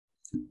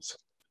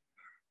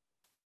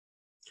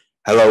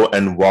Hello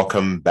and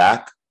welcome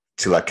back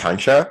to La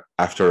Cancha.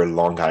 After a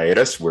long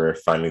hiatus, we're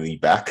finally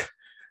back.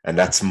 And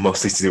that's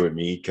mostly to do with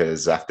me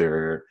because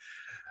after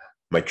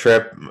my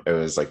trip, it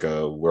was like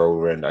a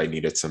whirlwind. I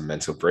needed some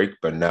mental break,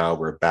 but now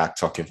we're back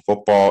talking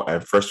football.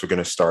 And first, we're going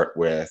to start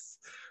with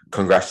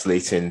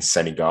congratulating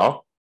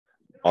Senegal.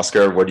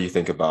 Oscar, what do you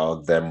think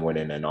about them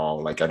winning and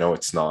all? Like, I know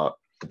it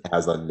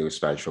has nothing to do with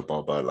Spanish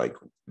football, but like,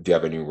 do you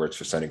have any words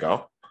for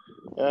Senegal?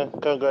 Yeah,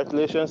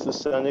 congratulations to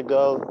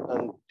Senegal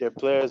and their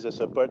players, their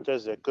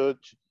supporters, their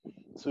coach,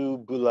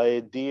 to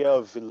Boulaye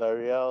of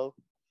Villarreal,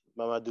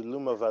 Mamadou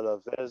Loum of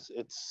Alaves.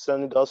 It's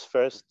Senegal's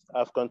first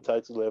AFCON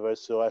title ever,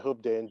 so I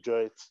hope they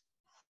enjoy it.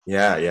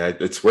 Yeah.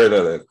 It's where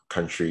the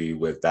country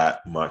with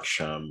that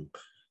much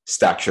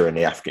stature in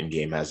the African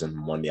game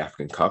hasn't won the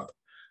African Cup.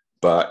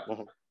 But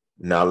Mhm.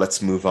 now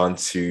let's move on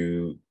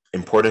to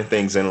important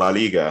things in La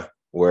Liga,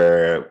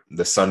 where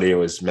the Sunday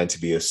was meant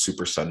to be a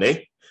super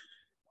Sunday.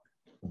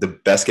 The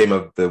best game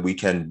of the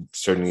weekend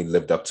certainly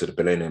lived up to the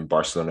billing in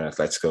Barcelona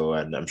Atletico,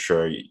 and I'm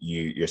sure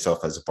you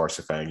yourself as a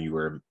Barca fan, you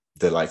were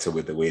delighted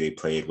with the way they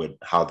played, with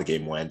how the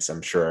game went.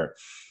 I'm sure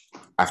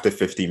after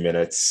 50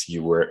 minutes,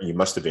 you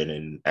must have been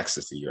in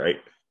ecstasy,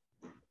 right?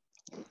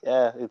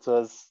 Yeah, it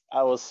was.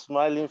 I was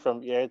smiling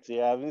from ear to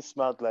ear. I haven't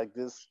smiled like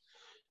this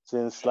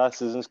since last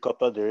season's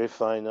Copa del Rey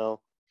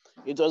final.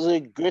 It was a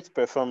great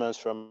performance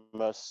from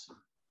us,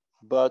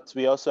 but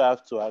we also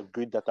have to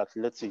agree that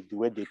Athletic, the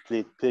way they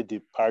played the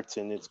part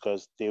in it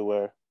because they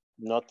were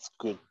not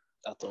good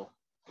at all.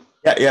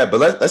 Yeah, but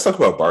let's talk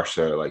about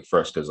Barca like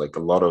first, because like a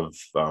lot of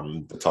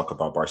the talk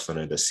about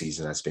Barcelona this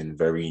season has been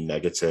very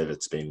negative.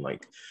 It's been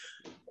like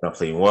not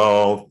playing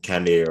well.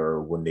 Can they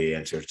or when they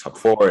enter the top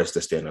four? Is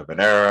this the end of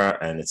an era?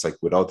 And it's like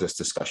with all these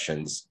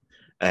discussions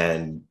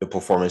and the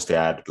performance they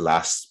had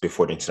last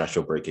before the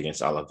international break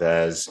against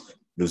Alaves,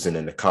 losing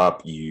in the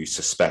cup, you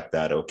suspect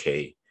that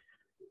okay,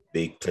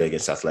 they play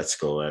against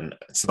Atletico, and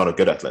it's not a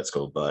good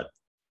Atletico, but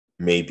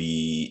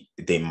maybe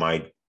they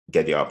might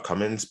get the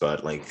upcomings,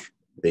 but like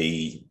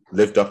they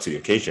lived up to the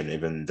occasion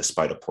even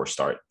despite a poor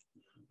start.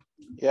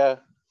 Yeah,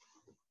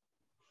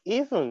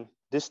 even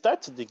the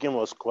start to the game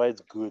was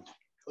quite good.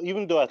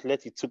 Even though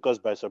Atleti took us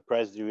by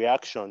surprise, the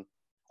reaction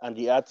and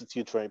the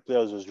attitude from the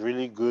players was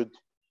really good.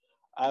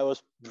 I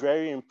was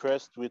very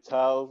impressed with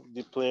how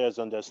the players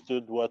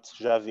understood what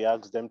Xavi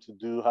asked them to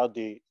do, how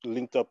they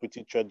linked up with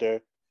each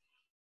other,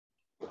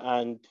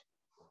 and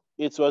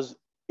it was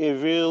a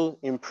real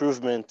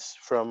improvement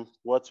from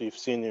what we've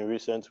seen in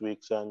recent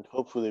weeks, and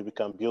hopefully we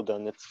can build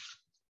on it.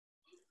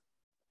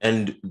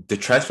 And the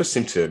transfer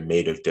seemed to have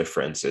made a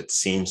difference. It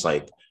seems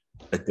like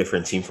a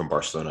different team from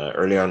Barcelona.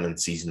 Early on in the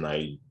season,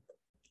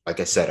 like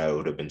I said, I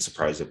would have been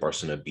surprised if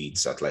Barcelona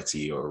beats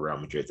Atleti or Real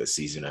Madrid this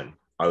season, and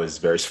I was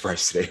very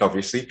surprised today,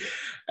 obviously.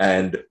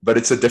 But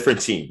it's a different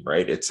team,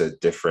 right? It's a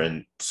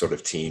different sort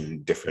of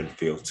team, different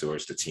feel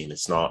towards the team.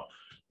 It's not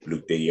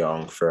Luke De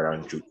Jong,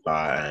 Ferran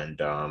Jutla,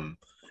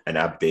 and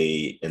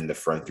Abde in the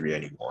front three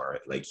anymore.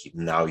 Like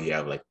now you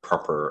have like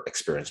proper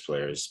experienced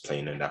players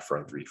playing in that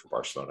front three for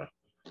Barcelona.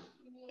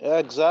 Yeah,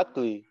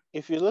 exactly.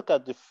 If you look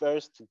at the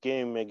first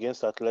game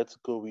against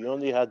Atletico, we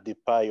only had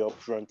Depay up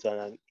front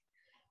and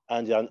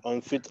an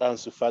unfit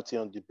Ansu Fati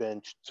on the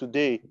bench.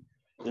 Today,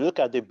 you look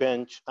at the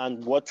bench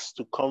and what's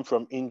to come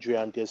from injury,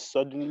 and there's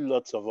suddenly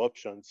lots of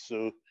options.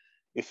 So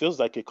it feels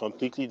like a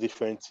completely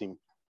different team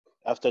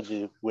after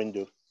the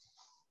window.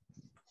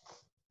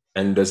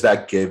 And does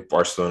that give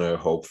Barcelona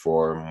hope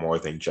for more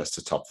than just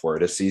the top four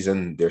this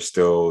season?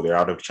 They're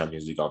out of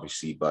Champions League,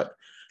 obviously, but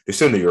they're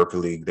still in the Europa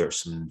League. There's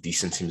some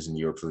decent teams in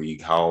the Europa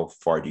League. How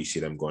far do you see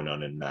them going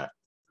on in that?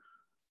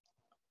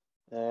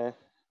 Uh,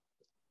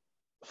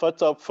 for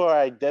top four,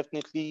 I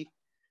definitely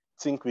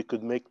think we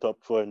could make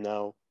top four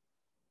now.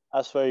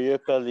 As for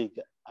Europa League,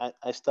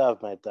 I still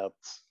have my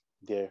doubts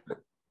there.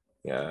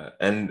 Yeah,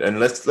 and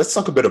let's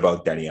talk a bit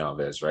about Danny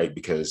Alves, right?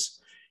 Because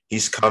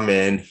he's come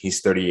in,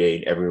 he's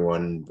 38.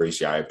 Everyone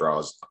raised your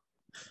eyebrows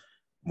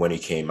when he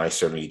came. I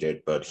certainly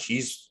did, but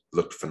he's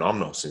looked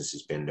phenomenal since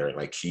he's been there.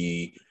 Like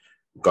he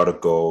got a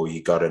goal, he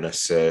got an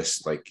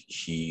assist. Like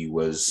he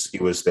was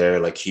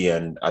there. Like he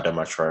and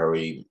Adama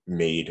Traore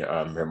made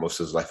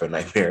Hermoso's life a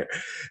nightmare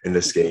in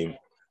this game.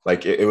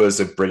 Like it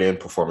was a brilliant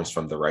performance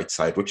from the right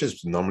side, which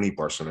is normally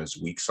Barcelona's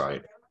weak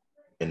side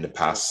in the Mm.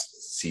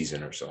 past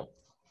season or so.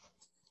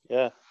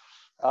 Yeah,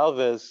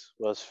 Alves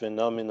was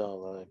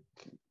phenomenal. Like,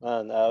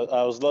 man,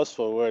 I was lost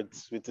for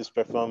words with his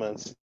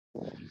performance.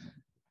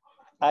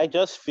 I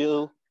just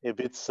feel a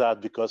bit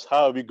sad because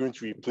how are we going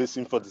to replace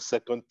him for the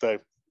second time?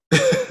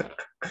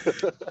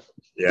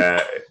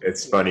 Yeah,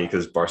 it's funny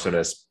because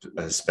Barcelona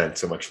has spent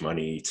so much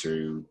money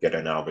to get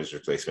an Alves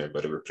replacement,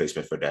 but the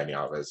replacement for Dani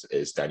Alves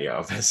is Dani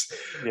Alves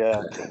Yeah.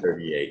 at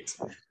 38.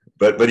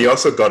 But he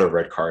also got a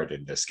red card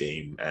in this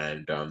game,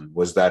 and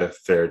was that a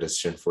fair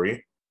decision for you?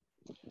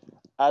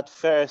 At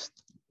first,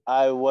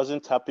 I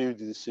wasn't happy with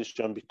the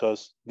decision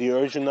because the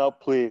original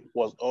play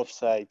was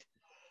offside.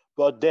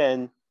 But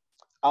then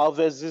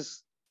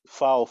Alves's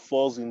foul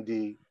falls in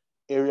the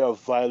area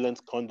of violent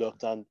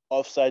conduct, and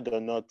offside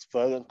or not,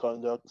 violent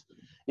conduct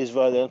is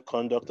violent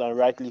conduct, and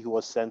rightly he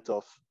was sent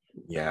off.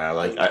 Yeah, So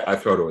like I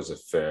felt it was a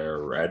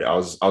fair red. I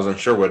was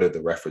unsure whether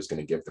the ref was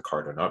going to give the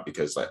card or not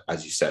because, like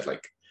as you said,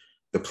 like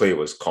the play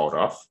was called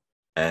off,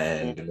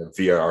 and in the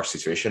VAR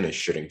situation, it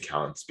shouldn't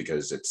count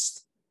because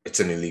it's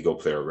an illegal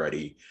play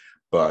already.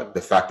 But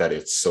the fact that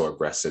it's so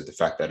aggressive,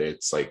 the fact that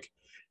it's like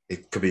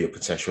it could be a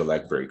potential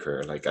leg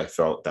breaker, like I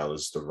felt that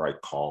was the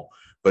right call.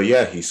 But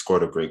yeah, he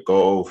scored a great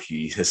goal.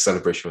 His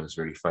celebration was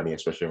really funny,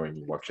 especially when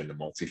you're watching the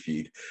multi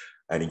feed,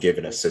 and he gave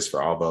an assist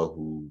for Alba,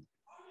 who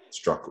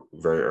struck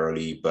very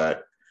early.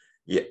 But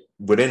yeah,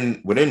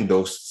 within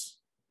those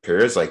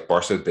periods, like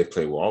Barca did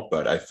play well,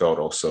 but I felt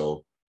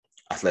also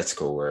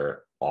Atletico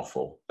were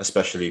awful,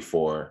 especially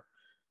for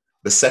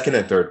the second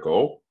and third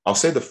goal. I'll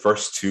say the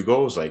first two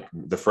goals, like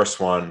the first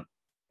one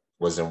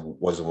was a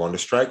wonder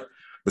strike.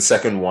 The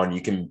second one,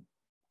 you can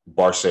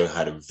Barca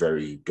had a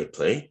very good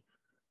play.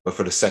 But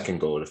for the second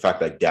goal, the fact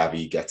that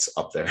Gavi gets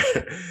up there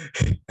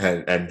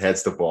and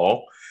heads the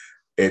ball,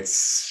 it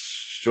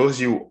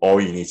shows you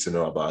all you need to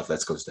know about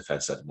Atletico's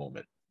defense at the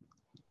moment.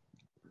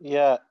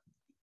 yeah,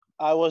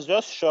 I was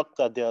just shocked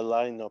at their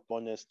lineup,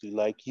 honestly.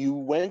 Like, you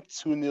went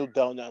 2-0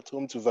 down at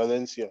home to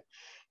Valencia,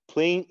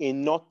 playing a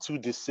not too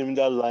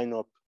dissimilar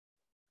lineup.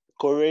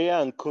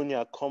 Correa and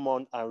Cunha come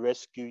on and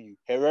rescue you.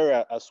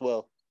 Herrera as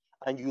well.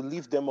 And you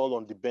leave them all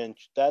on the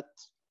bench. That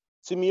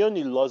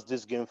Simeone lost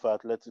this game for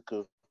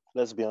Atletico.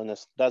 Let's be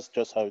honest. That's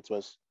just how it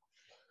was.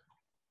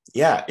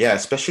 Yeah,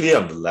 especially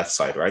on the left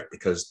side, right?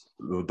 Because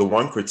the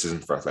one criticism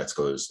for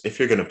Atletico is if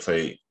you're going to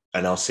play,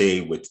 and I'll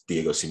say with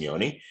Diego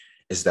Simeone,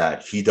 is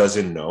that he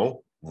doesn't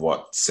know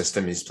what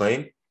system he's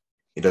playing.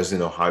 He doesn't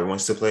know how he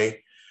wants to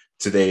play.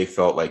 Today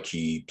felt like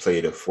he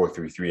played a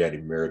 4-3-3 and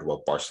he mirrored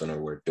what Barcelona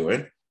were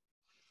doing.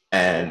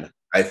 And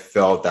I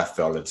felt that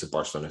fell into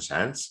Barcelona's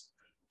hands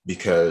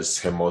because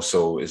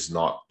Hermoso is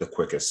not the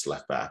quickest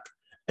left back.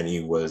 And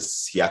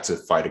he had to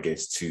fight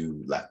against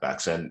two left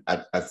backs. And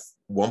at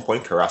one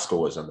point, Carrasco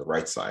was on the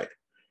right side.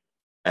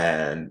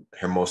 And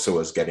Hermoso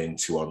was getting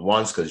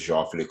 2-on-1s because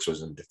Joao Felix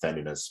wasn't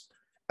defending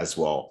as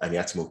well. And he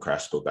had to move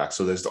Carrasco back.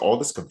 So there's all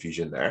this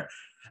confusion there.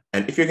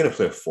 And if you're going to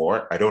play a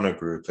four, I don't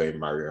agree with playing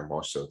Mario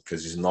Hermoso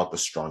because he's not the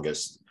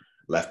strongest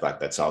left back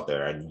that's out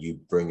there. And you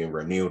bring in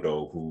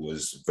Renildo, who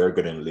was very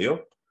good in Lille.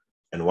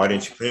 And why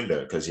didn't you play him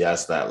there? Because he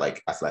has that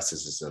like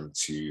athleticism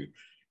to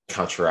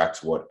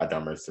counteract what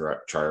Adama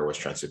Traore was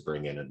trying to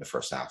bring in the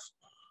first half.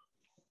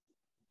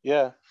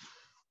 Yeah.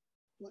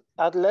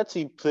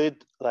 Atleti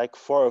played like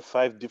 4 or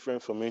 5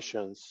 different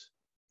formations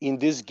in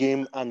this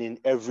game and in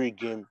every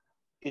game.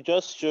 It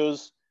just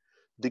shows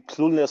the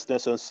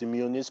cluelessness on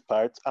Simeone's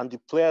part, and the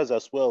players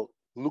as well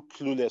look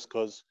clueless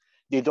because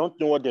they don't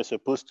know what they're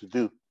supposed to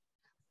do.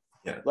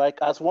 Yeah. Like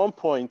at one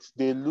point,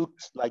 they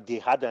looked like they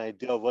had an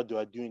idea of what they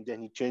were doing,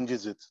 then he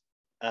changes it.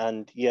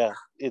 And yeah,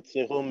 it's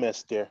a whole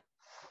mess there.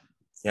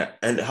 Yeah.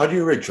 And how do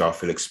you rate Joao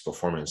Felix's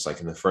performance? Like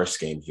in the first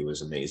game, he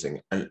was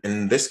amazing. And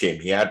in this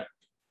game, he had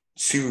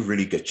two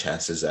really good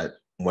chances at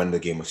when the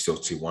game was still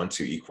 2-1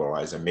 to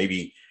equalize. And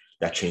maybe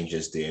that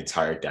changes the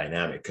entire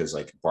dynamic because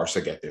like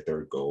Barca get their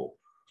third goal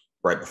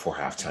right before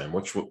halftime,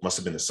 which must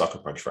have been a sucker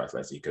punch for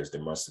Atleti because they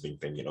must have been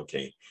thinking,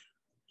 okay,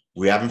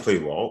 we haven't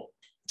played well.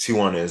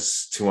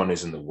 2-1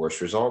 isn't the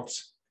worst result.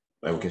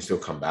 And we can still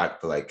come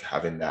back, but like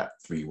having that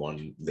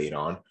 3-1 late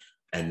on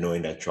and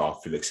knowing that Joao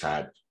Felix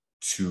had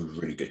two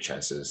really good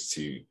chances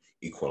to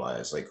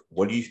equalize. Like,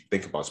 what do you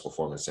think about his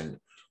performance and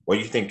what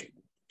do you think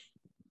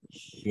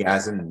he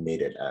hasn't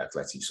made it at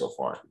Atleti so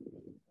far?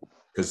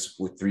 Because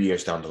with 3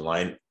 years down the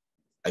line,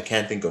 I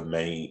can't think of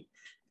many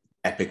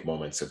epic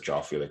moments of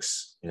Joao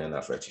Felix in an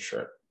Atleti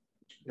shirt.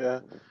 Yeah,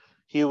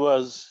 he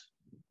was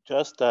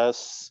just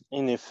as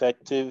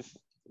ineffective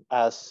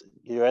as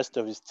the rest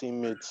of his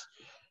teammates.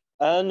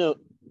 I don't know.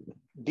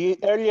 The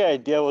earlier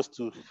idea was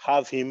to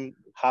have him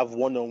have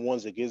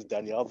one-on-ones against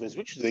Daniel Alves,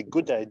 which is a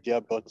good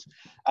idea, but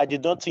I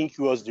did not think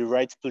he was the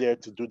right player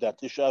to do that.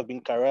 It should have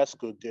been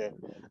Carrasco there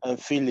and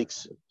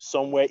Felix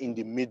somewhere in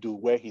the middle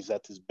where he's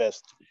at his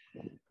best.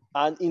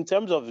 And in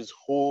terms of his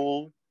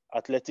whole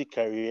athletic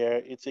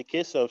career, it's a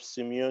case of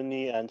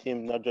Simeone and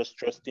him not just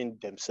trusting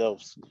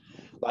themselves.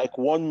 Like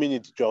 1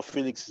 minute, Joao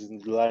Felix is in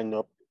the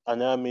lineup,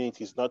 another minute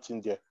he's not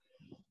in there.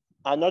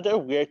 Another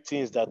weird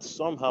thing is that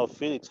somehow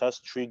Felix has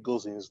 3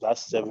 goals in his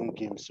last 7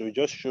 games. So it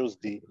just shows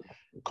the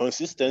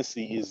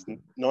consistency is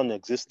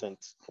non-existent.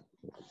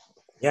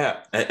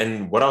 Yeah,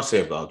 and what I'll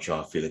say about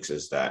Joao Felix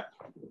is that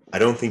I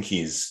don't think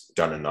he's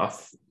done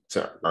enough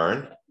to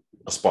earn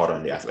a spot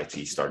on the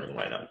Atleti starting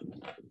lineup.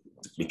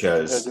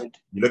 Because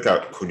you look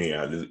at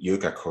Cunha, you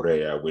look at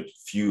Correa with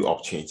few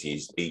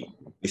opportunities, they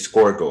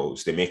score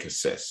goals, they make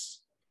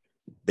assists,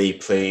 they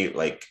play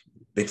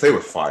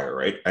with fire,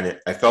 right? And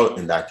I felt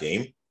in that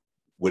game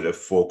with a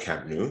full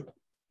Camp Nou,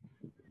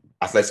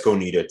 Atletico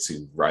needed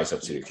to rise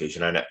up to the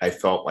occasion, and I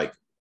felt like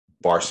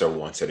Barca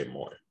wanted it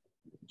more.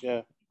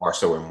 Yeah,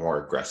 Barca were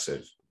more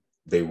aggressive.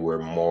 They were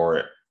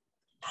more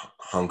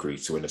hungry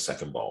to win the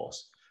second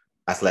balls.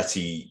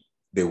 Atleti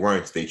they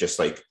weren't. They just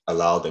like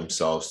allowed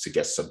themselves to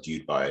get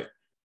subdued by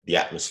the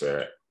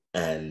atmosphere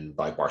and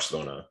by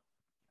Barcelona.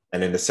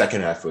 And in the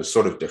second half, it was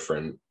sort of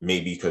different,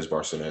 maybe because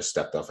Barcelona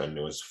stepped up and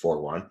it was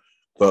 4-1.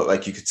 But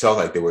like you could tell,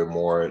 like they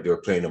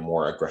were playing a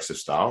more aggressive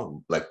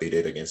style, like they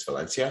did against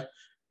Valencia.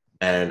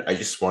 And I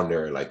just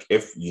wonder, like,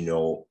 if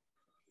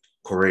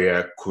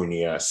Correa,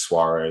 Cunha,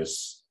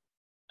 Suarez,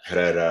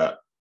 Herrera,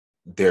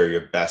 they're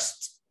your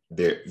best.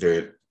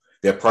 They're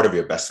part of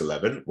your best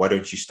 11. Why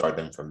don't you start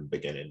them from the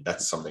beginning?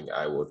 That's something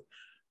I would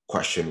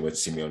question with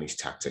Simeone's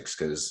tactics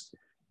because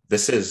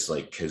this is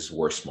like his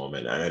worst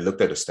moment. And I looked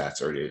at the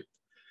stats earlier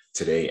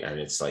today, and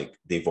it's like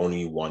they've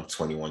only won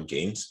 21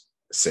 games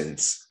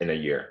since in a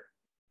year,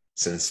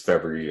 since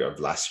February of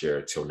last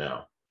year till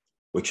now,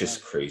 which is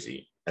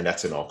crazy. And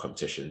that's in all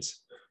competitions.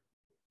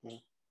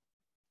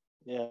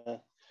 Yeah.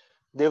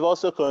 They've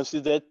also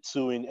conceded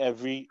two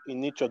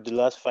in each of the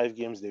last 5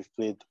 games they've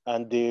played.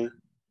 And they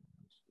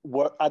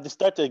were at the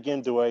start of the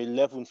game, they were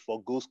 11th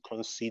for goals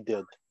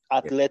conceded.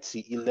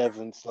 Atleti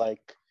 11th.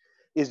 Like,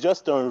 it's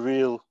just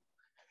unreal.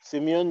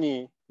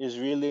 Simeone is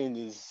really in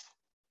his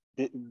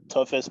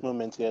toughest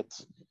moment yet.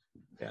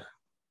 Yeah.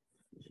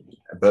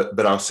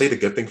 But I'll say the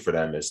good thing for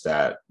them is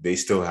that they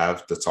still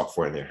have the top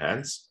 4 in their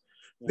hands.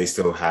 They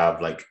still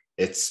have like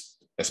it's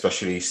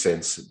especially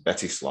since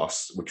Betis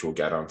lost, which we'll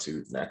get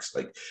onto next.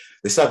 Like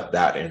they still have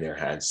that in their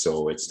hands,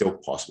 so it's still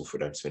possible for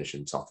them to finish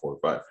in the top 4.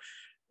 But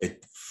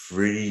it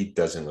really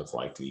doesn't look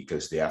likely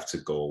because they have to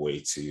go away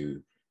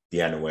to the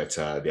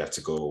Anoeta, they have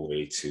to go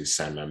away to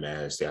San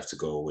Mamés, they have to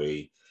go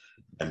away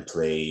and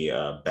play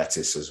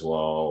Betis as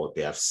well.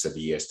 They have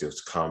Sevilla still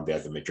to come. They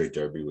have the Madrid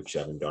derby, which they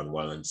haven't done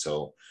well, and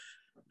so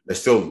there's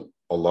still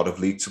a lot of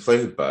league to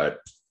play, but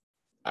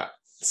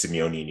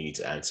Simeone needs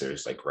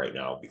answers like right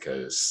now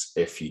because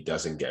if he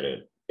doesn't get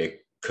it,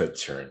 it could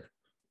turn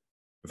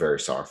very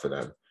sour for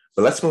them.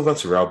 But let's move on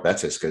to Real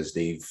Betis because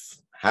they've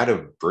had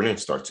a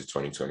brilliant start to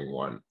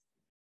 2021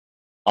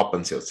 up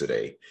until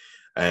today.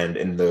 And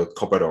in the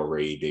Copa del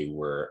Rey, they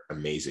were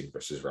amazing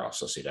versus Real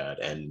Sociedad.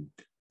 And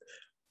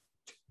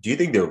do you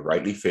think they're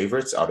rightly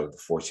favorites out of the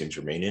 4 teams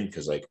remaining?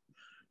 Because like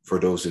for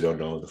those who don't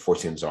know, the 4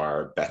 teams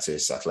are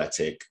Betis,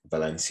 Athletic,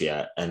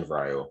 Valencia, and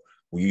Rayo.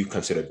 Will you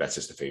consider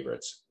Betis the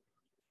favorites?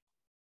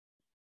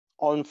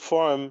 On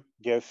form,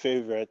 they're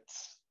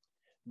favorites.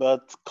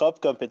 But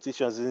cup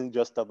competitions isn't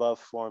just about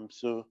form.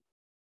 So,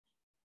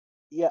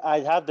 yeah,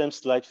 I'd have them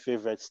slight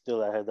favorites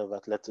still ahead of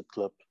Athletic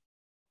Club.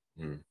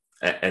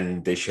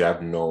 And they should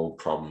have no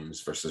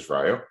problems versus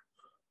Rayo?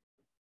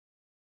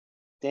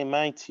 They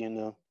might,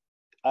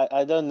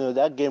 I don't know.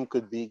 That game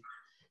could be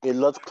a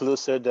lot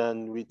closer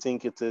than we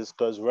think it is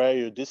because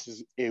Rayo, this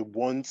is a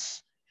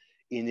once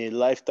in a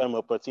lifetime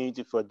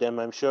opportunity for them.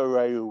 I'm sure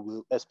Rayo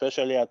will,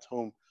 especially at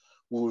home,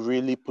 will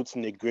really put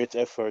in a great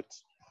effort.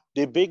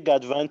 The big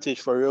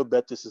advantage for Real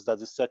Betis is that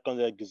the second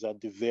leg is at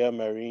the Villa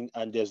Marine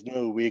and there's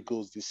no away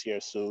goals this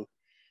year. So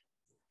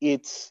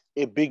it's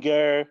a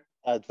bigger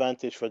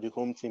advantage for the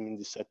home team in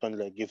the second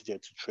leg if they're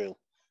to trail.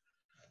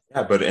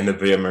 Yeah, but in the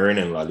Villa Marine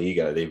and La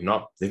Liga, they've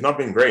not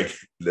been great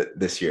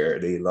this year.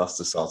 They lost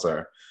to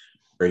Celta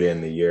early in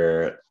the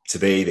year.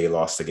 Today they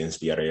lost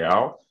against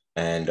Villarreal,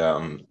 and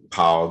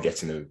Pau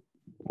getting a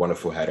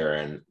wonderful header,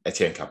 and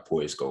Etienne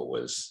Capoe's goal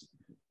was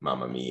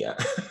Mamma Mia.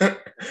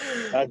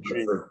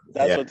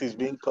 That's what is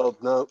being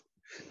called now.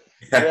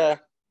 Yeah.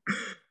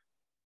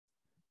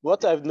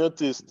 What I've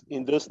noticed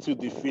in those 2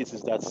 defeats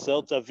is that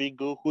Celta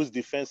Vigo, whose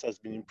defense has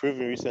been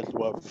improving recently,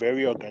 were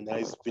very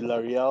organized.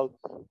 Villarreal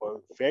were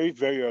very,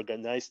 very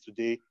organized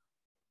today.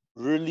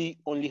 Really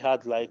only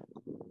had like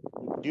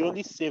the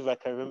only save I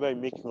can remember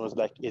making was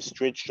like a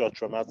straight shot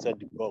from outside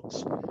the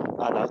box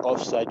and an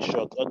offside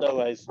shot.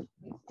 Otherwise,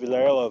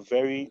 Villarreal are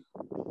very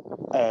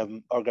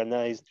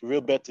organized.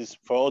 Real Betis,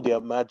 for all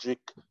their magic,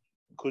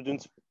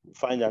 couldn't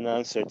find an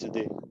answer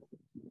today.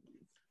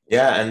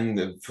 Yeah,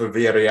 and for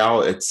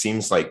Villarreal, it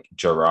seems like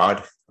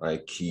Gerard,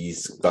 like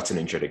he's gotten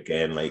injured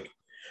again. Like,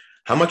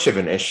 how much of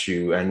an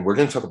issue? And we're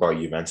going to talk about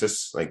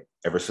Juventus, like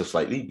ever so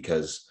slightly,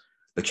 because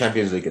the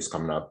Champions League is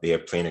coming up. They are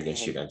playing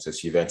against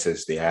Juventus.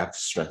 Juventus, they have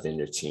strengthened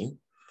their team.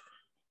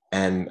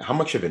 And how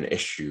much of an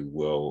issue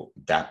will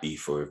that be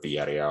for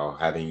Villarreal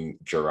having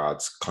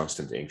Gerard's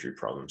constant injury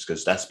problems?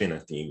 Because that's been a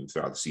theme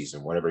throughout the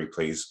season. Whenever he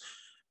plays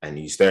and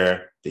he's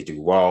there, they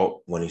do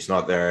well. When he's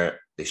not there,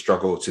 they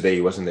struggle. Today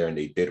he wasn't there and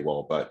they did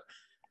well. But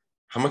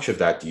how much of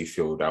that do you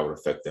feel that would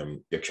affect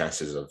them, their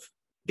chances of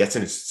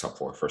getting into the top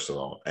 4, first of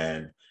all,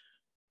 and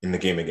in the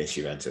game against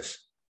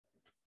Juventus?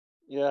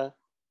 Yeah,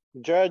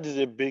 Gerard is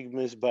a big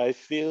miss, but I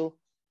feel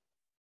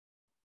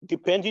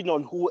depending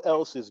on who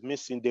else is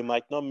missing, they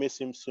might not miss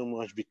him so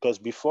much because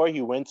before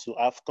he went to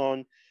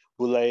AFCON,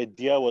 Boulaye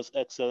Dia was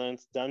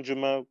excellent.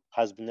 Danjuma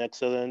has been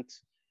excellent.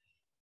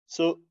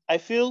 So I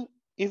feel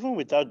even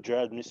without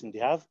Gerard missing, they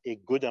have a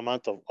good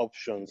amount of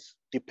options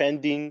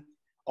depending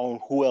on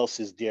who else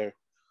is there.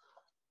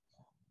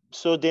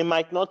 So they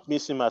might not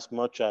miss him as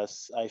much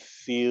as I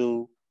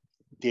feel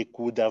they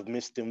could have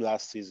missed him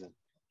last season.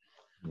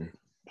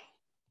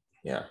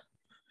 Yeah.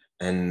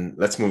 And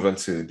let's move on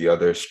to the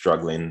other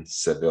struggling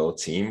Seville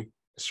team,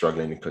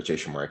 struggling in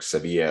quotation marks,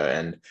 Sevilla.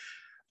 And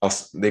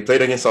they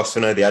played against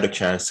Osasuna. They had a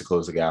chance to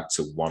close the gap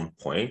to 1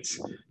 point.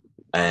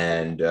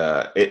 And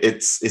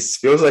it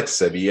feels like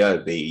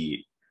Sevilla,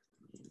 they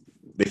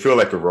feel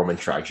like a Roman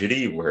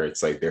tragedy where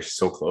it's like they're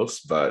so close,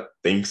 but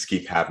things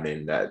keep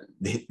happening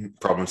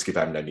problems keep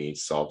happening that need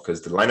to solve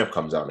because the lineup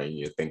comes out and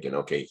you're thinking,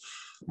 okay,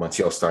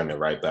 Montiel's starting to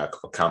right back,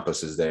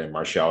 Ocampos is there,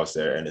 Martial is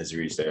there, and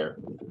Azri's there.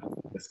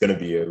 It's going to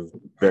be a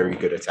very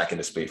good attacking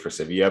display for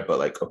Sevilla, but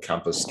like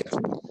Ocampos gets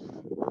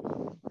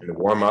in the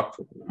warm up,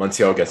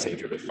 Montiel gets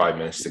injured with 5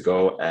 minutes to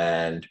go,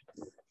 and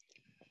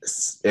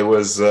it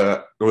was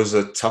a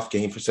tough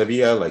game for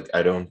Sevilla. Like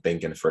I don't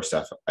think in the first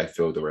half, I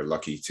feel they were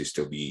lucky to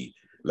still be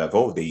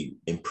level. They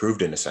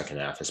improved in the second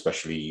half,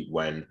 especially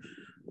when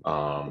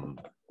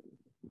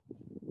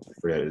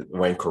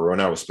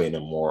Corona was playing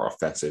in a more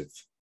offensive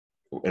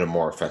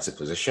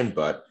position.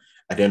 But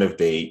at the end of the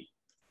day,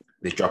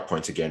 they dropped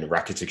points again.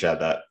 Rakitic had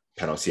that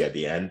penalty at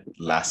the end,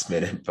 last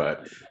minute,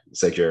 but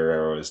Sergio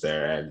Herrera was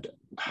there. And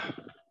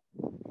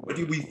what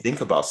do we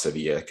think about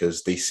Sevilla?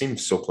 Because they seem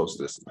so close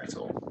to this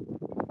title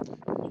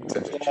in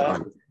terms of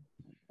charm,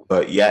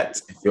 but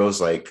yet it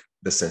feels like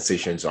the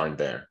sensations aren't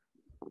there.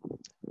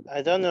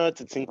 I don't know what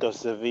to think of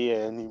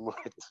Sevilla anymore,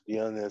 to be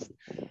honest.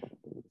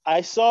 I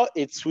saw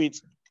a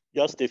tweet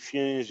just a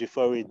few minutes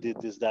before we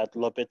did this that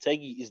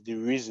Lopetegui is the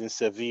reason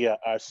Sevilla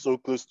are so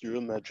close to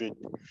Real Madrid.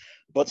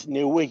 But in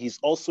a way, he's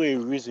also a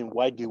reason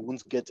why they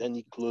won't get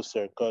any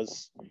closer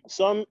because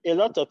a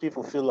lot of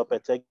people feel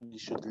Lopetegui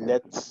should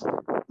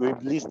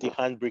release the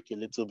handbrake a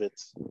little bit.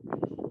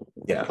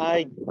 Yeah.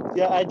 I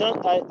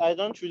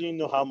don't really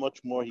know how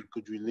much more he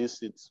could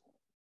release it,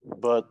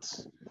 but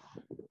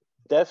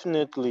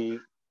definitely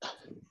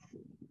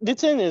the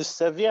thing is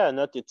Sevilla are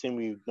not the team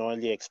we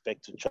normally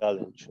expect to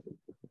challenge.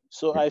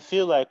 So I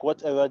feel like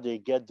whatever they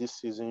get this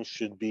season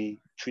should be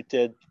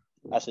treated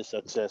as a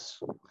success.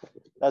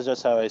 That's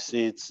just how I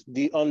see it.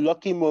 The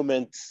unlucky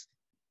moments,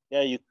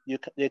 they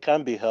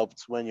can't be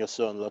helped when you're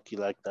so unlucky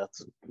like that.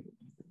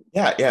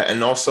 Yeah,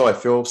 and also I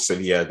feel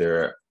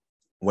Sevilla,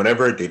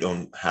 whenever they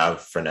don't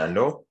have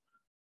Fernando,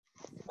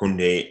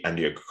 Koundé, and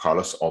Diego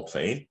Carlos all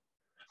playing,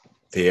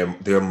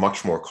 they're a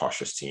much more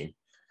cautious team.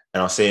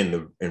 And I'll say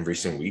in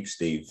recent weeks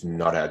they've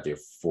not had their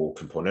full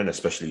component,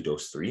 especially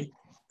those three.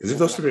 Because if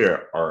those three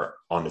are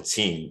on the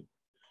team,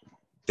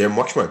 they're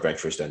much more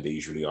adventurous than they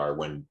usually are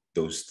when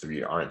those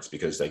three aren't,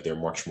 because like they're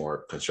much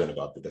more concerned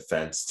about the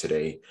defense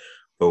today.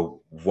 But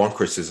one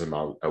criticism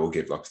I will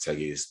give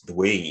Lopetegui is the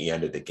way he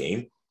ended the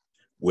game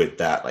with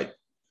that like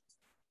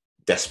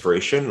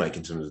desperation, like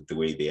in terms of the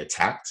way they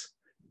attacked.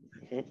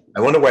 Mm-hmm.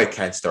 I wonder why he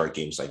can't start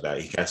games like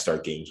that. He can't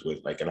start games with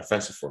like an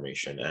offensive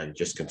formation and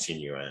just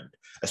continue, and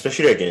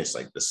especially against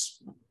like the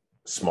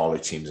smaller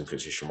teams in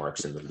quotation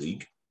marks in the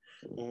league.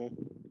 Mm-hmm.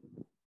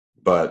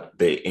 But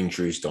the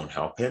injuries don't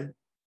help him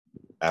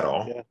at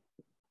all. Yeah.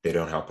 They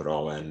don't help at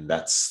all, and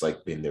that's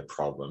like been their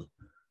problem.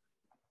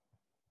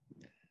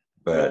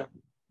 But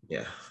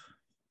yeah.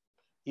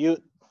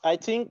 I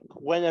think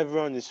when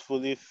everyone is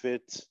fully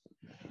fit,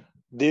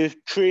 the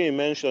three you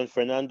mentioned,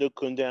 Fernando,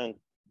 Koundé, and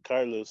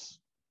Carlos,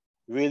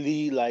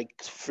 really like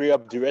free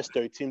up the rest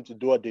of the team to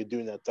do what they do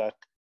in attack.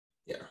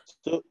 Yeah.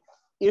 So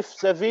if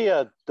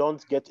Sevilla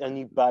don't get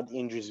any bad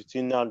injuries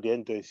between now and the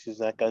end of the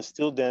season, I can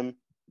still them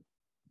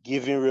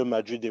giving Real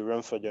Madrid a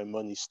run for their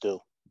money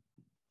still,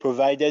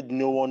 provided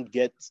no one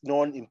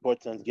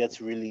important gets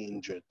really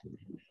injured.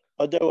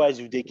 Otherwise,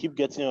 if they keep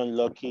getting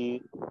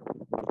unlucky,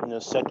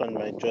 second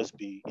might just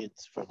be it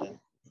for them.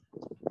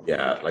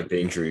 Yeah, like the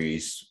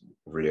injuries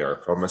really are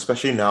a problem,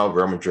 especially now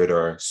Real Madrid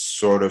are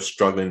sort of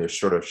struggling. They're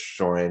sort of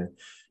showing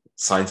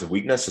signs of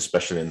weakness,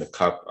 especially in the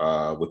Cup,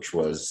 which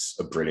was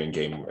a brilliant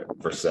game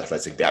versus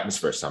Athletic. The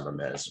atmosphere of San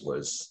Mamés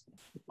was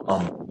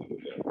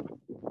unbelievable.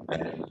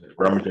 And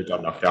Real Madrid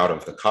got knocked out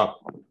of the Cup.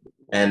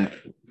 And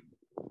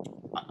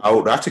I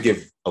would have to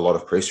give a lot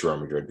of praise to Real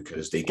Madrid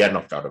because they get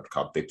knocked out of the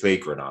Cup. They play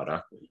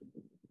Granada.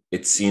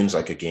 It seems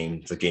like the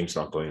game's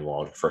not going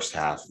well. The first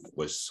half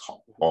was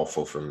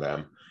awful from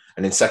them.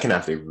 And in second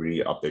half, they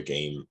really upped their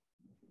game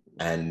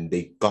and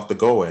they got the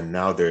goal, and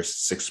now they're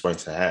 6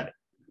 points ahead.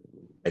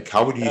 Like,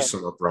 how would you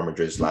sum up Real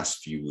Madrid's last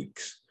few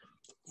weeks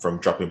from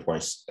dropping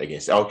points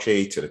against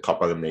Elche to the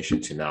Cup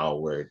elimination to now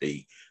where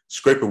they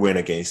scrape a win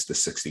against the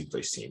 16th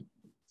place team?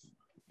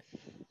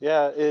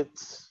 Yeah,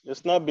 it's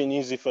not been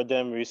easy for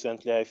them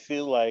recently. I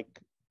feel like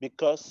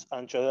because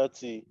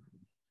Ancelotti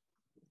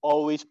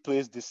always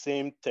plays the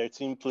same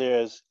 13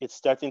 players, it's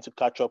starting to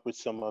catch up with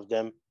some of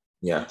them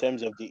in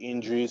terms of the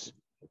injuries.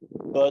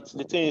 But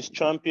the thing is,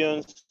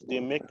 champions,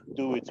 they make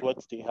do with what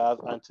they have.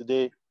 And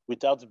today,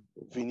 without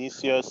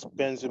Vinicius,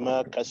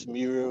 Benzema,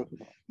 Casemiro,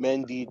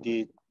 Mendy,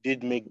 they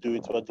did make do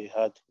with what they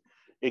had.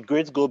 A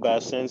great goal by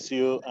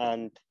Asensio.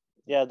 And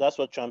yeah, that's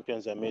what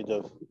champions are made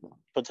of.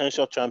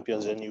 Potential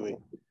champions anyway.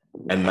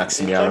 And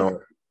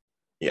Maximiano,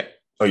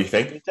 Oh, you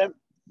think?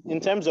 In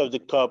terms of the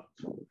Cup,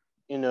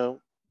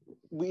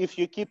 if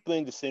you keep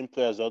playing the same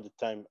players all the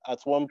time, at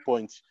one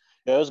point,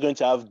 You're always going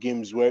to have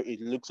games where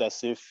it looks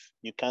as if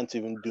you can't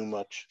even do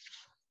much.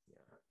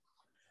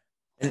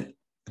 And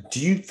do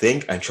you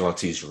think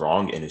Ancelotti is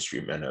wrong in his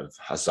treatment of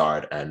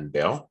Hazard and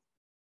Bale?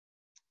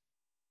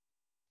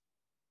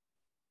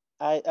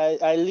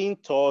 I lean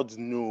towards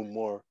no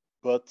more,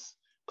 but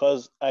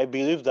because I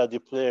believe that the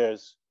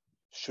players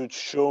should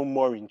show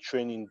more in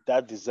training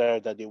that desire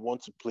that they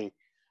want to play.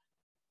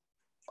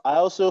 I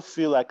also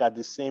feel like at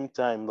the same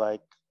time,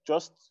 like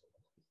just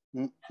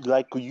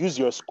like use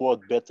your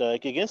squad better.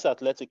 Like against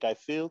Athletic, I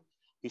feel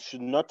he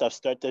should not have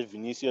started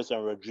Vinicius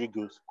and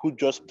Rodriguez, who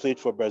just played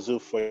for Brazil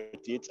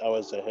 48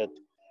 hours ahead.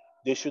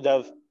 He should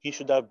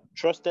have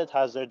trusted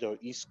Hazard or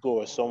Isco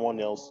or someone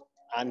else.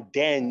 And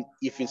then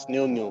if it's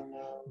nil-nil,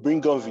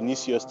 bring on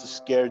Vinicius to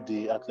scare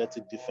the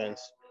Athletic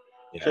defense.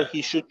 So Yeah,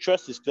 he should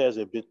trust his players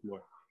a bit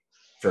more.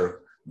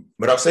 sure.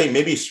 But I'll say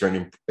maybe his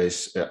training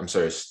is, I'm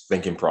sorry, his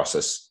thinking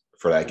process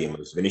for that game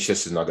was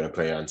Vinicius is not going to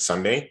play on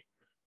Sunday.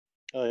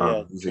 Oh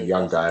yeah, He's a true.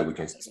 young That's a guy. good We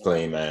can point.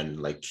 play him,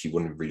 and like he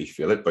wouldn't really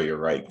feel it. But you're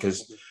right,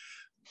 because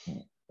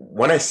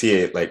when I see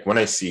it, like when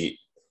I see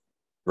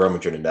Real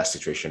Madrid in that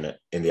situation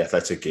in the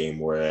Athletic game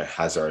where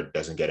Hazard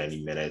doesn't get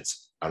any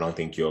minutes, I don't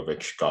think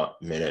Jovic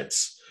got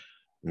minutes.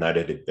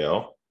 Neither did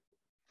Bale.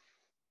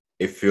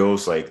 It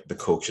feels like the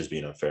coach is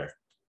being unfair,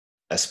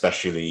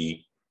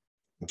 especially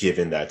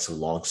given that it's a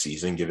long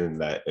season, given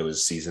that it was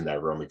a season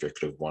that Real Madrid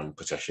could have won,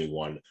 potentially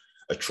won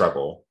a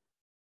treble.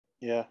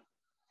 Yeah.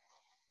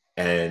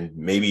 And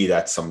maybe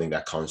that's something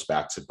that comes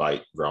back to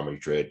bite Real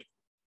Madrid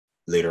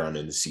later on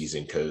in the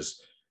season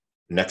because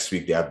next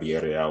week they have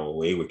Villarreal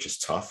away, which is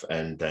tough.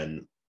 And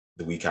then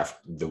the week after,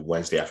 the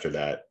Wednesday after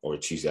that, or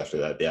Tuesday after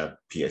that, they have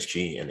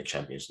PSG in the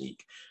Champions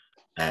League.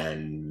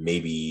 And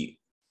maybe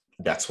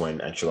that's when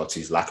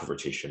Ancelotti's lack of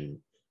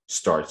rotation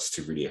starts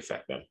to really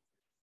affect them.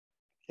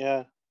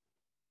 Yeah.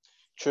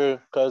 True.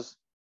 Because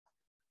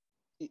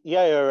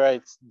yeah, you're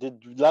right. The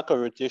lack of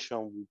rotation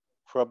will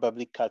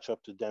probably catch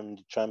up to them in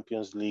the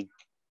Champions League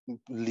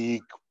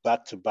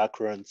back-to-back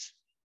runs.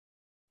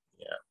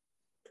 Yeah.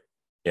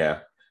 Yeah.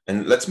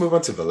 And let's move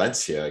on to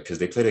Valencia because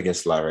they played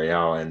against La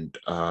Real, and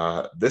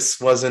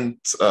this wasn't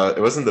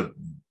it wasn't the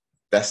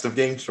best of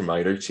games from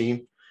either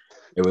team.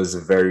 It was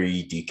a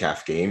very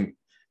decaf game,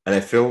 and I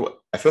feel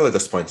at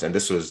this point, and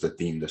this was the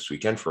theme this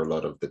weekend for a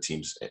lot of the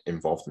teams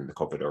involved in the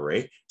Copa del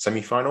Rey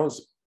semifinals.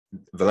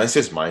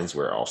 Valencia's minds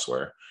were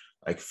elsewhere.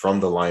 Like from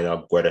the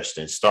lineup, Guedes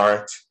didn't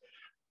start.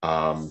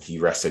 He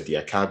rested the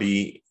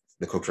Akabi.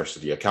 The coach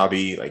rested the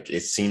Akabi. Like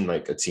it seemed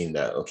like a team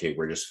that okay,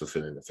 we're just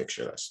fulfilling the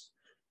fixture list.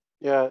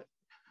 Yeah,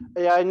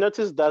 yeah, I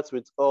noticed that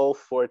with all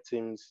four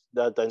teams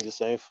that are in the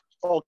same.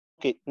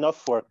 Okay, not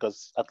four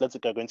because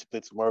Athletic are going to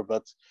play tomorrow,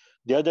 but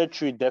the other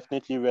three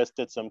definitely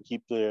rested some key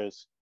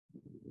players.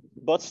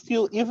 But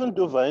still, even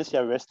though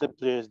Valencia rested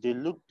players, they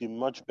looked the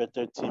much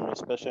better team,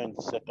 especially in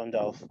the second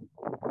half,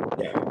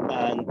 Yeah,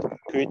 and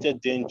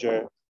created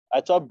danger. I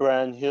thought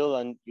Brian Hill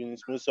and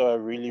Yunus Musa are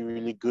really,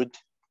 really good.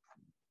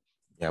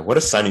 yeah. What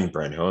a signing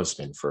Brian Hill has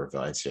been for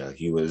Valencia.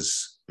 He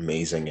was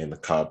amazing in the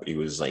cup. He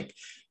was like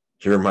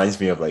he reminds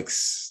me of like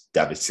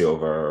David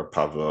Silva or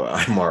Pablo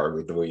Aymar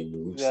with the way he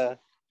moves. Yeah,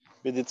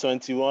 with the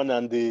 21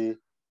 and the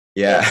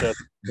Yeah, haircut.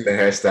 the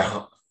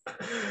hairstyle.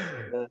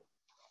 Yeah.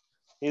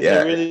 He's a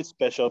Yeah, really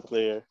special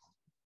player.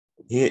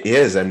 he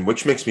is, and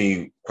which makes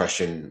me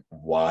question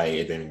why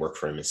it didn't work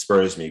for him in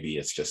Spurs. Maybe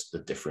it's just the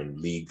different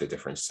league, the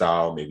different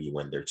style. Maybe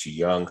when they're too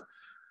young.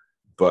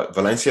 But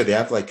Valencia, they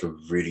have like a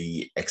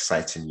really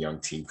exciting young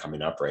team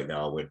coming up right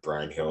now with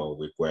Brian Hill,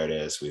 with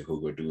Guedes, with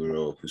Hugo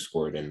Duro, who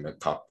scored in the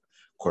cup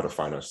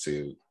quarterfinals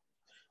to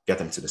get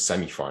them to the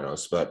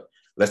semifinals. But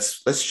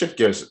let's shift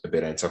gears a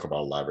bit and talk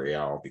about La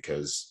Real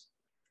because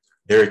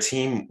they're a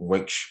team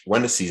which,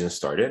 when the season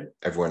started,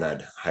 everyone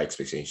had high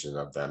expectations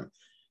of them,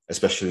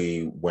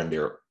 especially when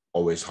they're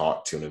always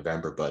hot till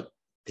November. But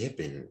they've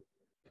been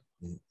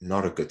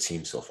not a good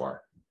team so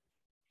far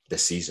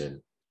this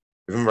season.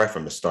 Even right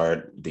from the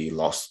start, they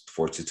lost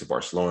 4-2 to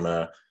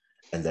Barcelona,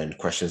 and then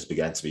questions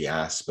began to be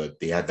asked. But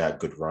they had that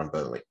good run,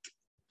 but like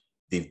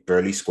they've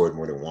barely scored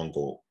more than one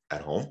goal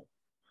at home.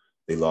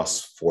 They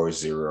lost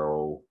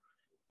 4-0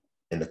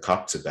 in the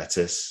cup to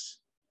Betis.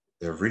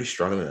 They're really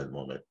struggling at the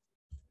moment.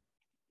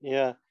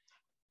 Yeah.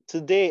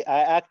 Today,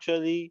 I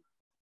actually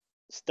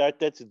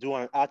started to do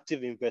an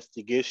active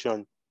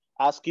investigation,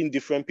 asking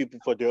different people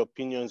for their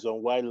opinions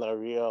on why La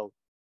Real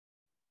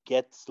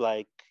gets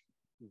like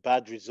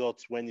bad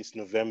results when it's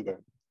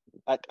November.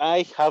 Like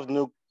I have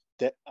no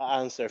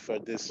answer for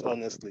this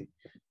honestly,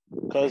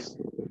 because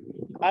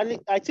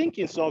I think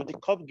in some of the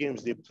cup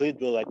games they played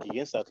well, like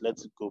against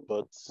Atletico,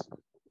 but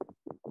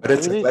But I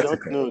it's really don't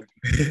Atletico. know.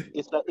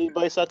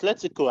 But it's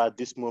Atletico at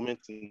this moment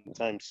in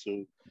time,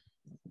 so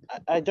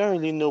I don't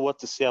really know what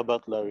to say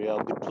about La Real.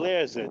 The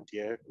players are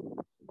there,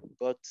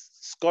 but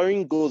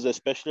scoring goals,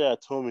 especially at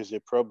home, is a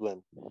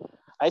problem.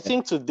 I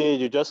think today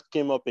you just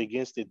came up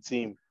against a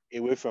team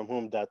away from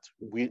home that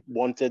we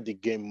wanted the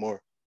game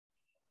more.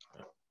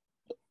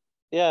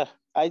 Yeah,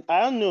 I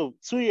don't know.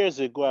 2 years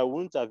ago, I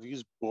wouldn't have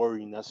used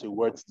boring as a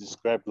word to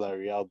describe La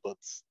Real, but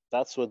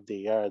that's what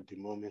they are at the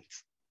moment.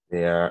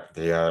 They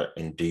are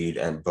indeed.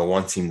 And but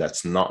one team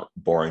that's not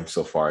boring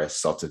so far is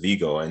Celta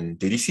Vigo. And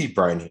did you see not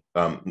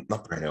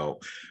Brian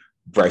Hill,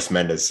 Bryce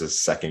Mendes'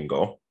 second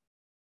goal?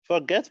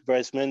 Forget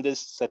Bryce Mendes'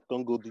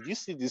 second goal. Did you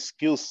see the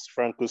skills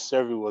Franco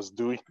Servi was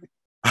doing?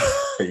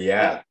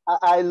 Yeah.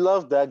 I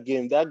love that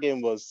game. That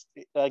game was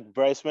like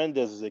Bryce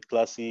Mendes is a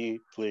classy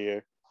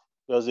player.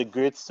 It was a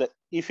great set.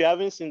 If you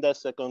haven't seen that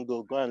second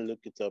goal, go and look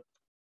it up.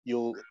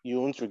 You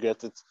won't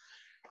regret it.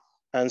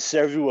 And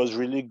Servi was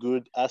really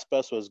good.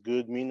 Aspas was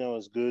good. Mina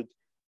was good.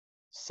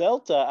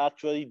 Celta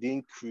actually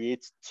didn't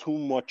create too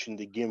much in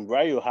the game.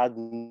 Rayo had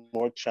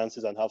more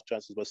chances and half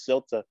chances, but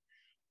Celta,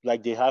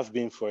 like they have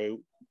been for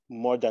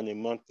more than a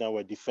month now,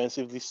 were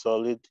defensively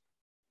solid.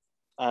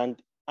 And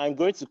I'm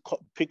going to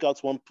pick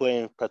out one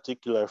player in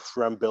particular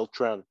from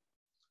Beltran.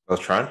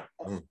 Beltran?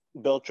 Mm.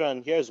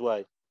 Beltran, here's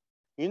why.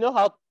 You know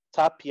how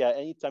Tapia,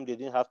 anytime they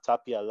didn't have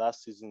Tapia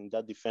last season,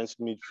 that defensive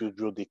midfield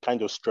role, they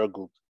kind of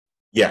struggled.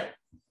 Yeah.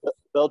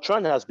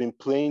 Beltran has been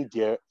playing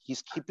there.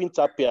 He's keeping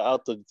Tapia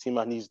out of the team,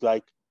 and he's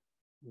like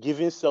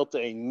giving Celta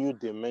a new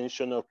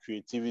dimension of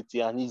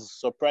creativity, and he's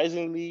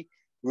surprisingly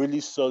really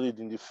solid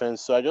in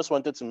defense. So I just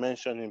wanted to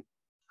mention him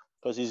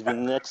because he's been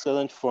in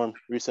excellent form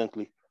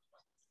recently.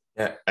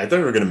 Yeah, I thought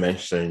we were gonna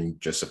mention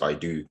Joseph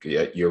Idu.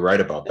 Yeah, you're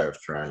right about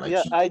Bertrand. Like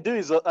Yeah, I do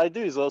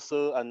is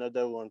also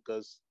another one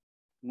because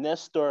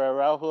Nestor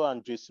Araujo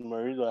and Jason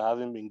Murillo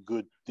haven't been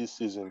good this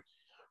season.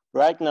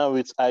 Right now,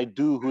 it's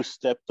Idu who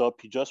stepped up.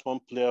 He just won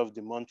Player of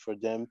the Month for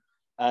them,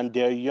 and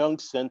their young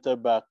center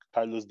back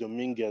Carlos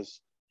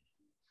Dominguez.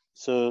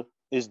 So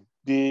it's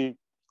the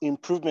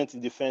improvement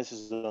in defense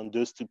is on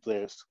those two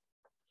players.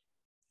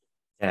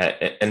 yeah,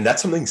 and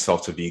that's something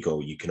Celta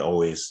Vigo you could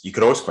always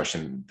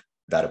question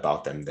that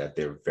about them, that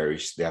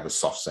they have a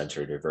soft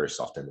center, they're very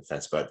soft in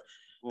defense. But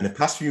in the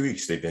past few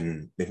weeks they've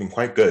been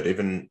quite good.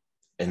 Even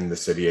in the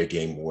Sevilla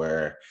game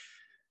where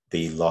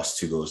they lost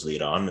 2 goals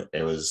late on,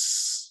 it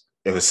was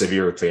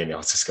Sevilla playing the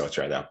Alta Scout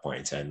at that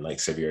point, and like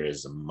Sevilla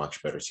is a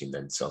much better team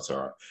than Celta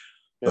are.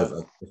 Yeah, But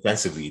like,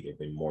 defensively, they've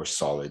been more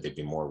solid, they've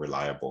been more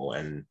reliable,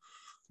 and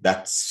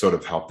that's sort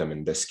of helped them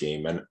in this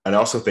game. And I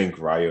also think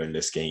Rayo in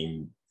this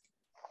game,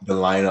 the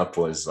lineup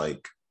was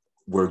like,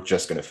 we're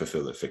just going to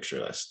fulfill the fixture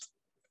list.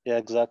 yeah,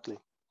 exactly.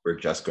 We're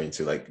just going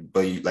to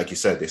but like you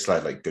said, they still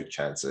had like good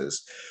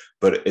chances,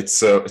 but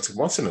it's a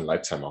once in a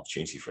lifetime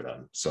opportunity for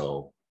them.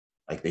 So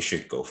like they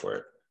should go for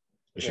it.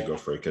 They should Yeah, go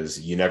for it because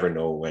you never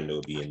know when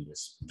they'll be in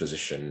this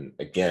position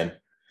again.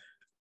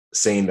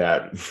 Saying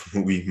that,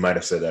 we might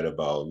have said that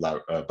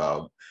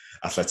about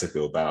Atletico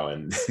Bilbao,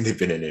 and they've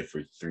been in it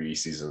for 3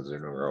 seasons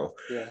in a row.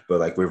 yeah, But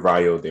like with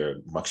Rayo, they're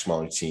a much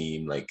smaller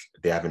team. Like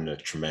they're having a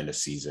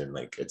tremendous season.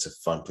 Like it's a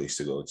fun place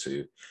to go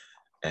to,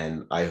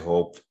 and I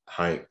hope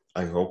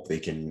they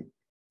can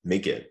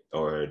make it,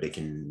 or they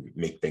can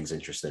make things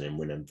interesting and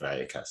win in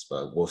Vallecas.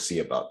 But we'll see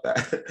about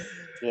that.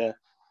 yeah.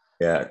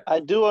 Yeah, I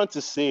do want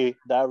to say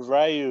that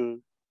Rayo,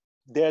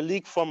 their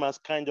league form has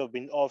kind of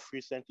been off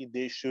recently.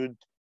 They should,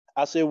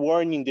 as a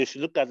warning, they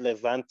should look at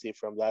Levante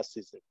from last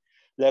season.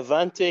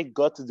 Levante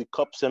got to the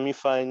cup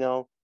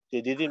semi-final. They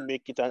didn't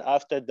make it, and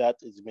after that,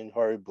 it's been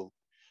horrible.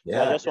 So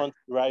I yeah, just want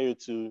Rayo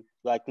to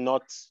like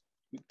not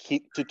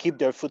keep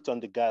their foot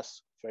on the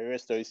gas for the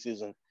rest of the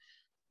season.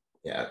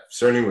 yeah.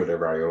 Certainly with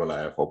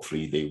Raiola,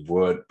 hopefully they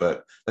would.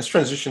 But let's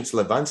transition to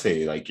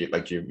Levante. Like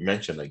you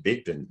mentioned, like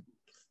they've been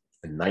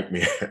a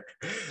nightmare,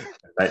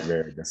 a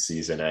nightmare this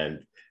season,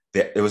 and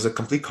it was a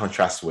complete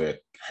contrast with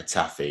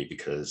Getafe,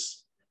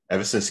 because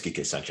ever since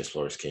Kike Sanchez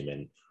Flores came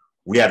in,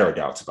 we had our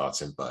doubts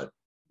about him, but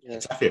Yeah,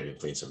 Getafe have been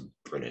playing some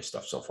brilliant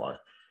stuff so far.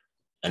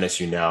 And as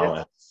you yeah,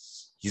 now,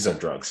 he's on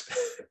drugs.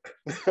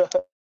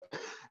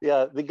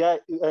 yeah. The guy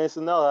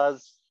Arsenal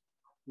has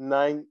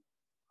nine.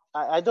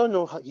 I don't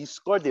know. He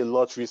scored a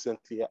lot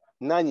recently.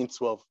 9 in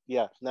 12.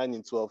 Yeah, 9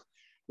 in 12.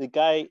 The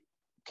guy,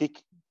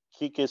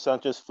 Kike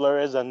Sanchez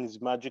Flores, and his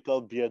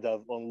magical beard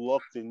have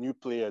unlocked a new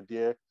player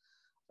there.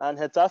 And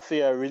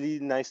Getafe are really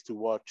nice to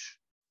watch.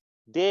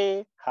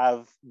 They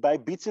have, by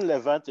beating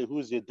Levante,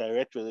 who's a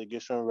direct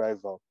relegation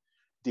rival,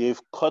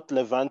 they've cut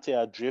Levante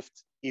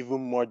adrift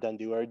even more than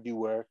they already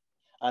were.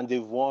 And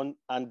they've won,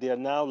 and they're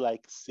now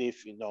like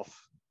safe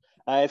enough.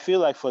 And I feel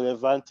like for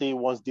Levante,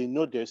 once they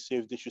know they're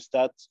safe, they should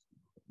start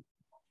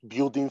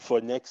building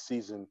for next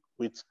season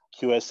with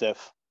QSF.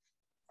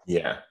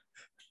 Yeah,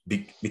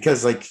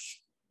 because like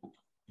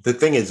the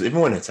thing is,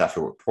 even when it's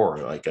after we're poor,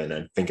 like, and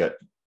I think I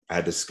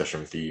had a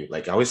discussion with you.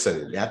 Like I always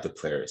said, they have the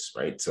players,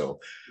 right?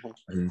 So,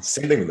 and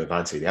same thing with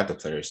Levante, they have the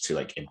players to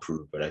like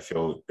improve, but I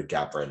feel the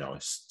gap right now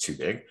is too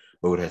big.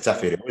 But with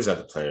Getafe, they always have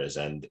the players,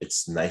 and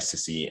it's nice to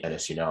see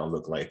NSU now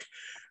look like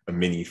a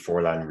mini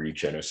four-line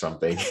region or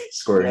something,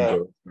 scoring Yeah,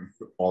 goals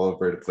all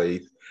over the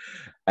place.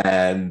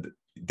 And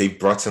they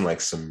brought in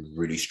like some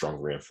really strong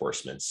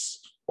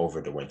reinforcements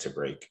over the winter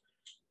break.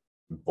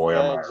 Boya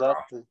yeah, Mayer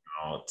exactly.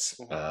 out.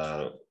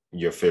 Mm-hmm.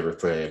 Your favorite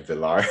player,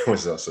 Villar,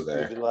 was also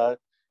there. Villar,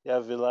 yeah,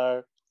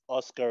 Villar.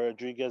 Oscar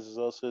Rodriguez is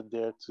also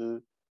there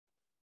too.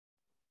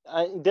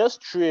 And those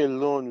three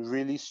alone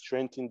really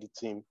strengthened the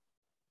team.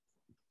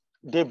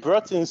 They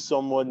brought in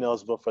someone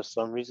else, but for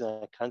some reason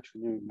I can't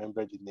really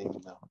remember the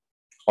name now.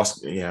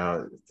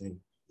 Yeah,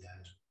 yeah.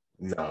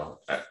 No,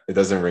 it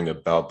doesn't ring a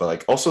bell. But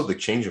like also the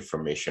change of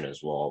formation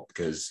as well,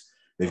 because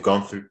they've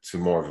gone through to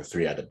more of a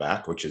three at the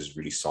back, which is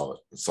really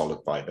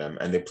solid by them,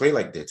 and they play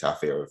like the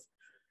Tafe of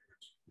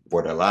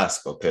Borderlass,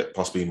 but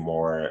possibly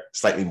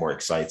slightly more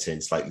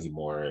exciting, slightly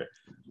more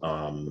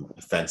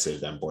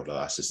offensive than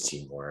Borderlass's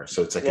team were.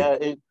 So it's like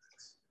Yeah,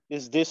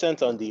 it's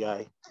decent on the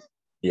eye.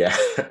 yeah.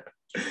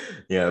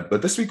 Yeah,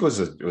 but this week was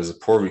a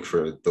poor week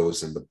for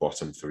those in the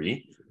bottom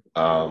three.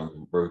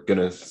 We're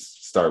gonna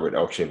start with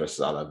Elche versus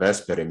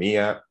Alaves.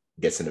 Peremilla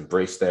gets an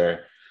embrace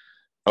there.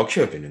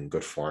 Elche have been in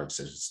good form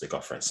since they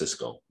got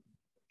Francisco.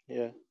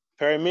 Yeah.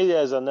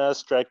 Peremilia is another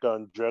striker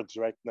on drugs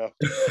right now.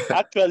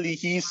 Actually,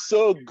 he's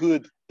so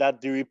good that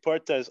the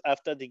reporters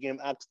after the game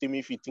asked him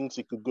if he thinks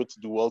he could go to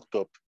the World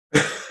Cup.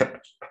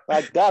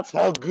 Like, that's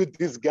how good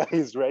this guy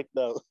is right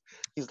now.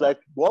 He's like,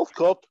 World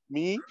Cup,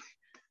 me?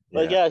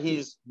 But yeah,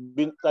 he's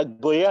been like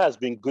Boya has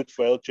been good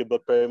for Elche,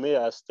 but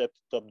Peremilia has stepped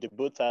up. They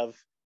both have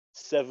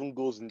 7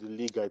 goals in the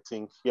league, I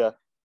think. Yeah.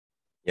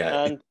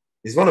 Yeah, And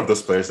he's one of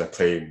those players that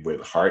play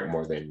with heart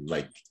more than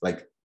like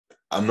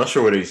I'm not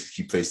sure whether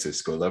he plays to his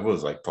skill level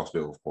is like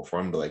possibly will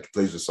perform, but like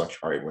plays with such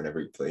heart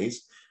whenever he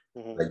plays.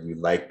 Like you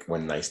like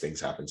when nice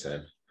things happen to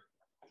him.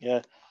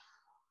 Yeah.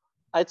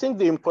 I think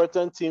the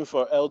important thing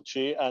for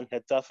Elche and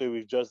Getafe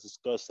we've just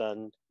discussed,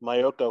 and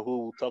Mallorca, who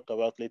we'll talk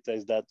about later,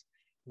 is that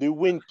the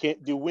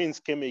wins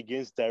came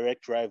against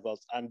direct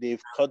rivals, and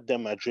they've cut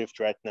them adrift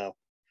right now.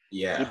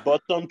 Yeah. The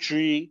bottom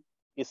three,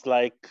 it's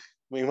like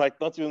we might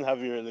not even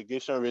have a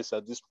relegation race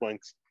at this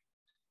point.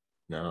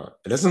 No,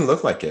 it doesn't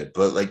look like it.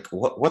 But like,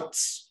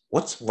 what's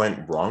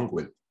went wrong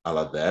with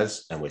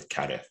Alaves and with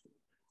Cadiz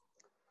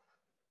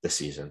this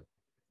season?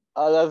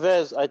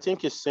 Alaves, I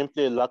think, is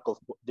simply a lack of.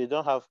 They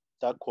don't have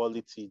that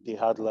quality they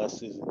had last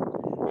season.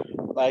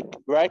 Like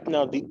right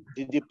now, the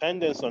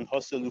dependence on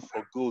Hosselu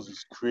for goals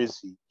is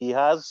crazy. He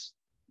has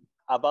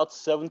about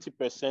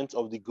 70%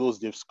 of the goals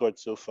they've scored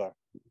so far.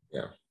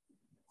 Yeah.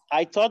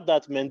 I thought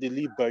that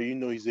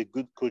Mendeleev, he's a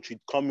good coach. He'd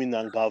come in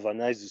and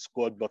galvanize the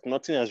squad, but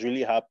nothing has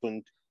really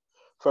happened.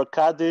 For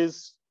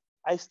Cadiz,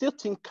 I still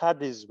think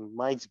Cadiz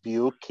might be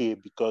okay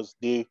because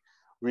they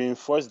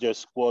reinforced their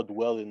squad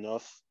well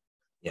enough.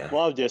 Yeah.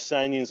 One of their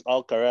signings,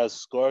 Alcaraz,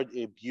 scored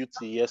a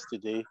beauty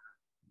yesterday.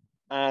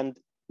 And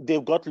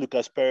they've got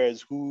Lucas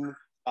Perez, who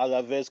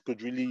Alaves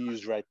could really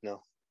use right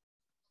now.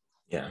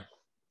 Yeah.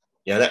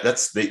 Yeah, they've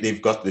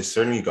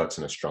certainly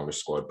gotten a stronger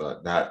squad,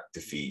 but that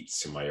defeat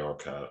to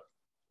Mallorca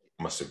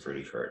must have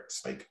really hurt.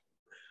 It's like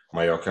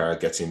Mallorca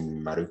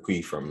getting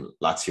Maruqui from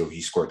Lazio,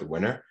 he scored the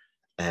winner.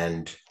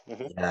 And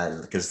yeah,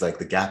 because like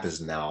the gap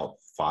is now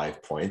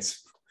 5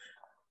 points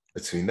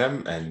between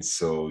them. And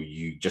so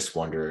you just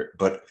wonder,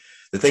 but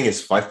the thing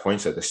is 5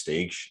 points at this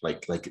stage,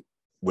 like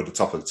with the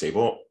top of the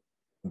table,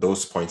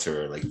 those points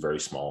are like very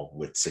small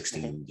with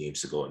 16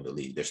 games to go in the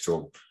league. There's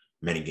still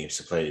many games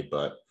to play,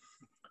 but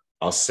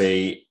I'll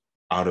say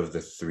out of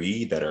the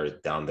 3 that are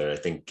down there, I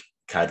think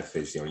Cadiz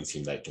is the only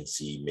team that I can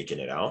see making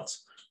it out.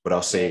 But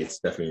I'll say it's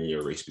definitely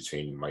a race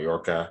between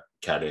Mallorca,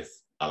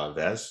 Cadiz,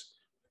 Alaves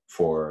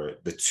for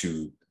the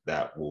 2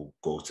 that will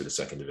go to the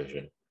second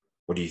division.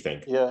 What do you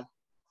think? Yeah,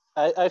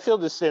 I feel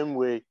the same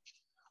way.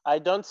 I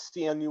don't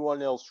see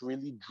anyone else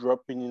really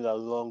dropping in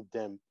along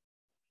them.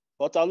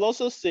 But I'll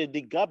also say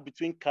the gap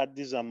between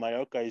Cadiz and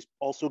Mallorca is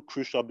also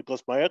crucial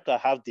because Mallorca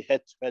have the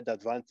head-to-head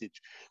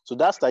advantage. So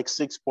that's like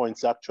 6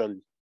 points,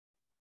 actually.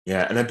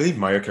 Yeah, and I believe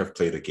Mallorca have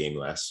played a game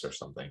less or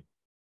something.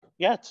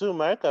 Yeah, too.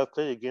 Mallorca have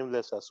played a game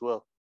less as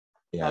well.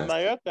 Yeah. And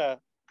Mallorca,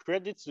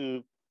 credit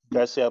to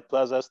Garcia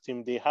Plaza's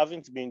team, they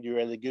haven't been in the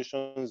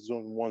relegation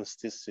zone once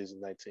this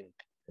season, I think.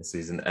 This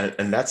season.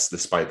 And that's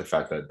despite the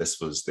fact that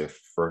this was their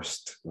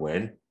first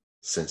win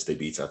since they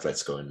beat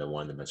Atletico and they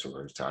won the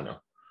Metropolitano.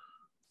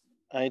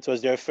 And it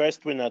was their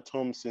first win at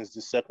home since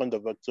the 2nd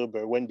of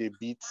October when they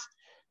beat,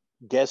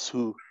 guess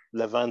who?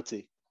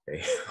 Levante.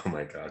 Hey, oh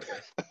my God.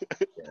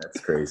 Yeah, that's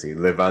crazy.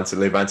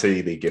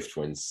 Levante, they gift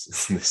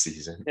wins this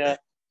season. Yeah.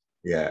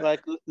 Yeah.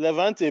 Like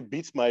Levante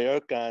beat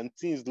Mallorca and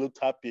teams looked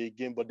happy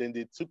again, but then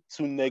they took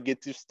 2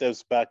 negative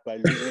steps back by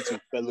losing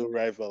to fellow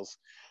rivals.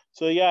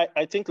 So yeah,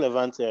 I think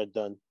Levante are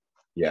done.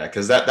 Yeah,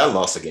 because that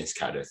loss against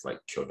Cadiz like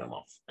killed them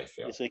off, I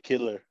feel. It's a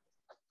killer.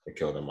 It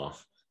killed them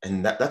off.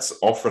 And that's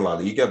all for La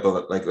Liga,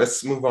 but like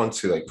let's move on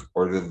to like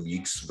other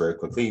leagues very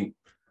quickly.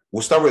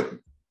 We'll start with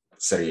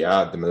Serie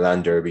A, the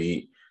Milan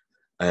Derby,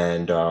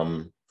 and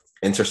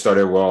Inter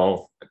started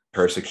well.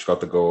 Perisic got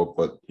the goal,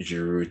 but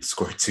Giroud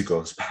scored 2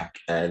 goals back,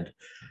 and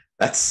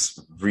that's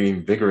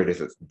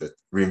reinvigorated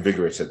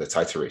the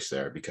title race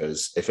there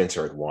because if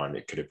Inter had won,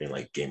 it could have been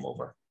like game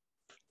over.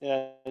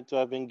 Yeah, it would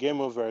have been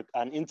game over,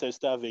 and Inter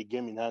still have a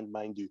game in hand,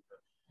 mind you.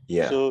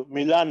 Yeah. So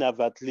Milan have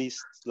at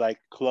least like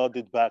clawed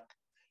it back.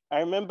 I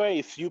remember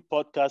a few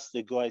podcasts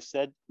ago, I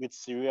said with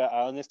Syria,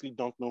 I honestly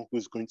don't know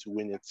who's going to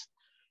win it.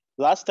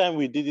 Last time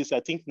we did this,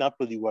 I think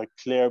Napoli were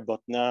clear, but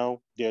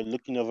now they're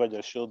looking over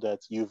their shoulder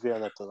at Juve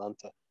and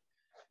Atalanta.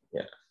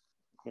 Yeah.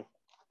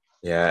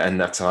 Yeah,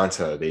 and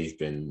Atalanta, they've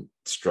been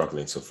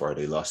struggling so far.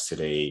 They lost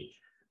today.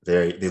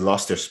 They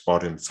lost their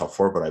spot in the top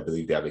four, but I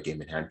believe they have a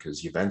game in hand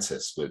because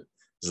Juventus with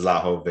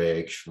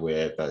Zlahovic,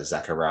 with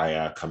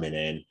Zakaria coming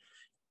in,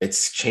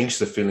 it's changed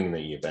the feeling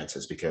in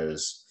Juventus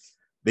because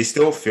they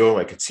still feel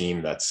like a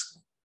team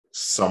that's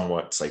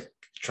somewhat like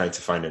trying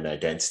to find an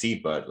identity,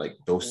 but like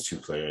those two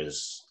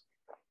players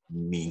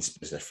means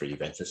business for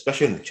Juventus,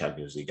 especially in the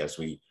Champions League, as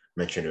we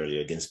mentioned earlier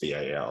against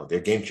Villarreal.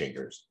 They're game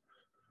changers.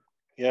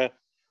 Yeah.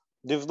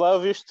 The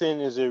Vlahovic thing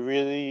is a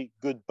really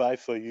good buy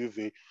for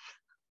Juve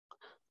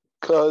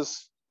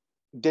because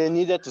they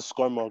needed to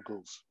score more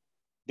goals.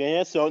 They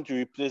needed someone to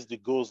replace the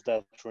goals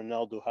that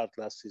Ronaldo had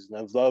last season,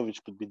 and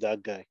Vlahovic could be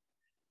that guy.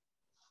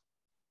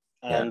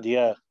 Yeah. And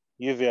yeah,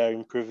 Juve are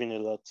improving a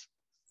lot.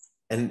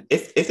 And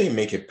if they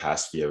make it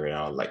past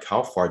Villarreal, like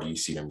how far do you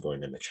see them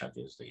going in the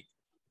Champions League?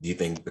 Do you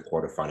think the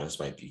quarterfinals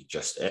might be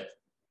just it?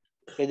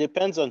 It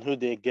depends on who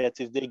they get.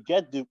 If they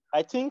get the,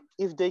 I think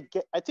if they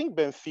get, I think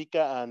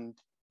Benfica and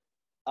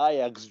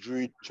Ajax drew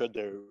each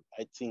other.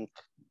 I think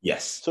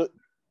Yes. so.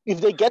 If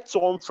they get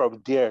someone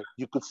from there,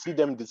 you could see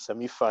them in the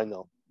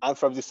semi-final, and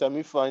from the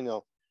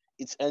semi-final,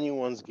 it's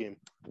anyone's game.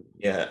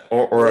 Yeah.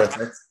 Or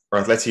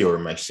Atleti or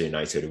Manchester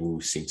United, who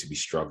seem to be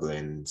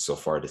struggling so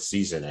far this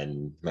season.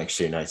 And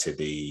Manchester United,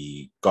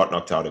 they got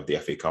knocked out of the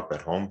FA Cup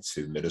at home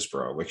to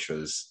Middlesbrough, which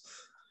was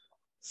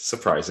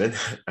surprising.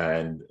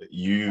 And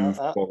you I,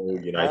 follow I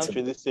don't United.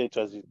 really say it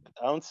was.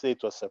 I don't say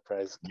it was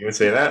surprising. You would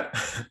say that?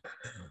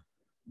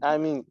 I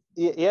mean,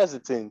 here's the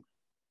thing.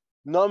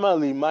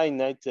 Normally, Man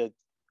United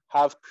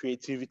have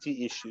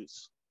creativity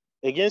issues.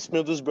 Against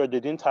Middlesbrough, they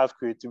didn't have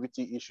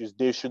creativity issues.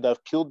 They should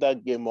have killed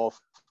that game off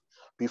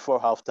before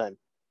halftime.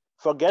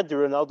 Forget the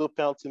Ronaldo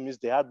penalty miss.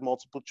 They had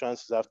multiple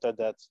chances after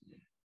that.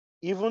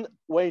 Even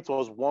when it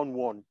was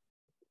 1-1,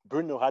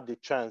 Bruno had the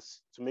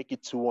chance to make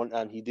it 2-1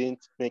 and he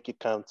didn't make it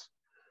count.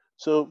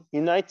 So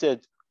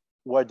United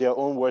were their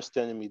own worst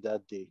enemy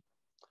that day.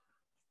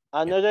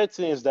 Yeah. Another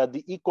thing is that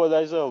the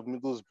equalizer of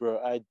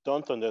Middlesbrough, I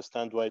don't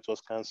understand why it was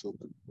cancelled,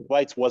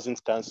 why it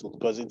wasn't cancelled,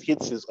 because it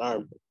hits his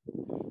arm.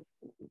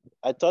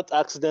 I thought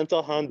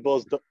accidental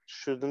handballs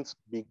shouldn't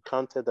be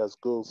counted as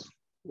goals.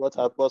 What's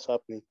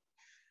happening?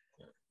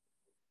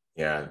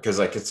 Yeah, because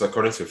like it's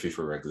according to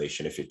FIFA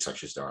regulation, if it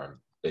touches the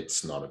arm,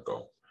 it's not a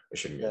goal. It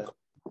shouldn't be a Yeah. goal.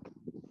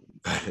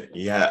 But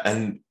yeah,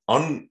 and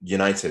on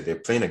United, they're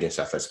playing against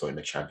Atletico in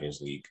the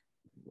Champions League.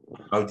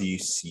 How do you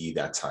see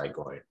that tie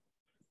going?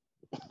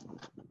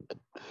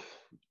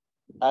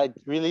 I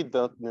really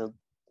don't know.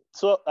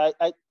 So I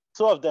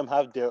two of them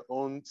have their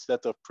own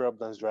set of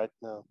problems right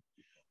now.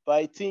 But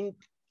I think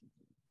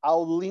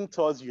I'll lean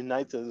towards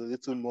United a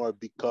little more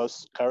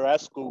because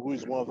Carrasco, who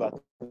is one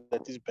of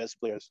Atleti's best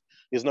players,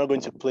 is not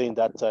going to play in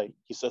that tie.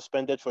 He's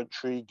suspended for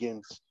 3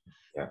 games.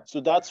 Yeah, So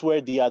that's where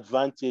the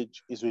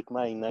advantage is with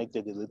Man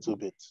United a little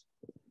bit.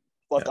 yeah,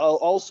 But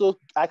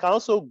I can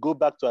also go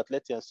back to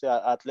Atleti and say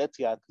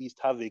Atleti at least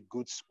have a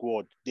good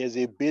squad. There's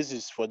a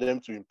basis for them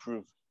to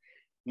improve.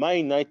 Man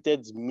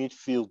United's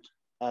midfield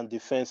and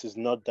defense is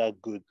not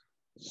that good.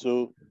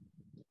 So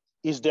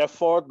is their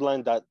forward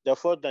line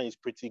is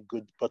pretty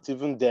good, but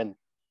even then,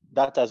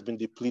 that has been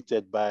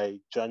depleted by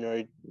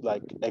January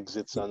like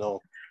exits and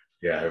all.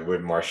 yeah. With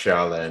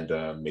Martial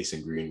and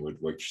Mason Greenwood,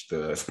 which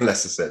the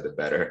less is said, the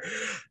better.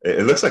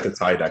 It looks like a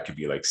tie that could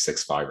be like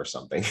 6-5 or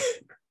something.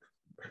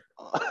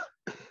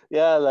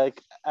 Yeah, like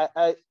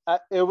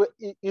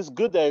it's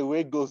good that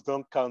away goals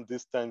don't count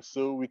this time,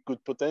 so we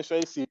could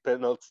potentially see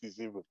penalties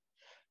even.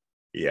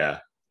 Yeah,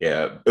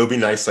 yeah. It'll be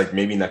nice. Like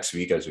maybe next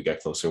week as we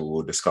get closer,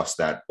 we'll discuss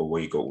that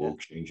away goal Yeah. rule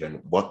change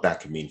and what that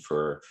could mean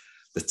for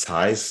the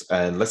ties.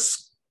 And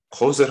let's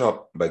close it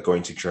up by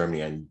going to Germany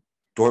and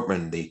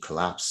Dortmund. They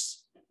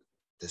collapsed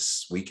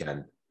this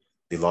weekend.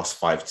 They lost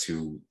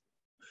 5-2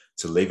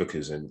 to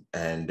Leverkusen,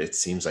 and it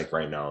seems like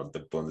right now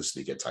the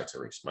Bundesliga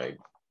title race might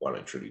well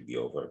and truly be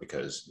over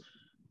because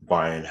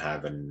Bayern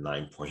have a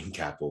 9 point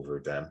gap over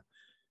them.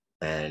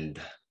 And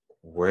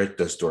where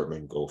does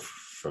Dortmund go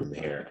from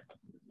here?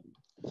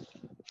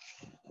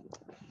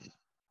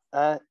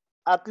 Uh,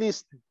 at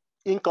least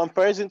in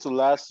comparison to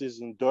last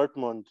season,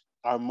 Dortmund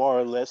are more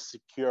or less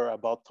secure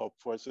about top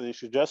four, so they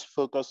should just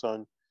focus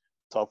on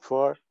top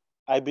four.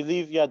 I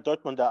believe, yeah,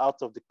 Dortmund are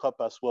out of the cup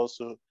as well,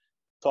 so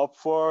top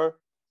four,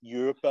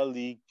 Europa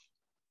League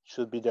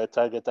should be their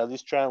target. At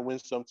least try and win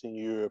something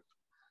in Europe.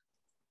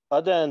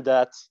 Other than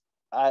that,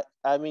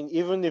 I mean,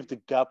 even if the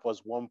gap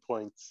was 1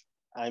 point,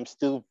 I would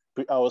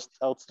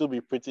still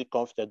be pretty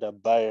confident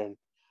that Bayern,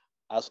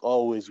 as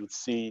always, would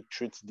see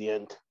through to the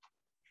end.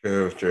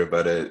 True, true,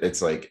 but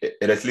it's like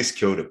it at least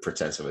killed the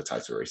pretense of a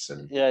title race,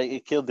 Yeah,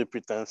 it killed the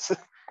pretense.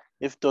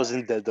 If it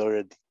wasn't dead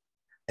already.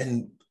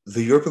 and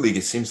the Europa League.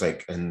 It seems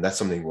like, and that's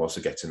something we'll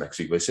also get to next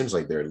week. But it seems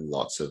like there are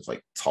lots of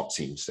like top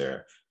teams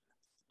there.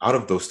 Out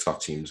of those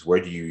top teams,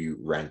 where do you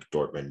rank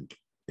Dortmund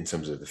in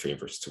terms of the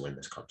favorites to win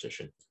this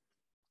competition?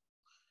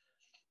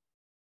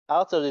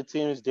 Out of the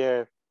teams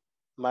there,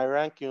 my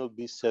ranking would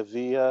be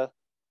Sevilla.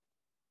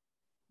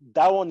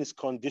 That one is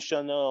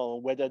conditional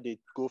on whether they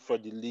go for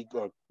the league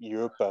or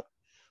Europa.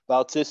 But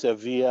I'll say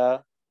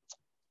Sevilla,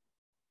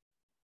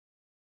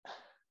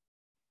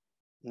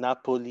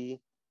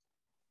 Napoli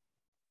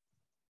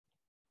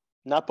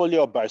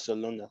or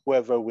Barcelona,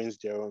 whoever wins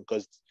their own,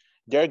 because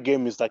their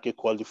game is like a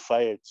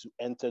qualifier to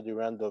enter the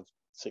round of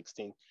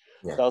 16.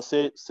 Yeah. So I'll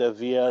say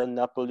Sevilla,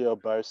 Napoli or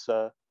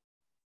Barca,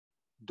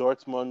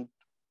 Dortmund.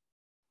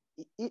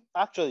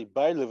 Actually,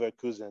 Bayer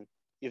Leverkusen,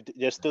 if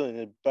they're still in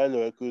it, Bayer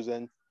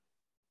Leverkusen,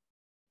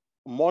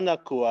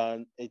 Monaco are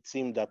a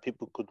team that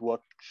people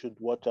should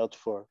watch out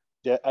for.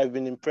 I've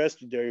been impressed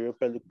with their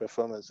Europa League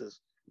performances.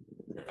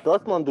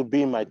 Dortmund will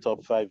be in my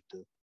top 5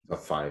 though.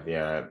 Top 5,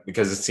 yeah,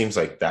 because it seems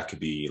like that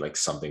could be like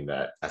something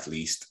that at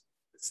least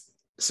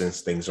since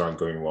things aren't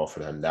going well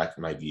for them, that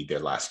might be their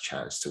last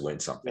chance to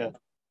win something,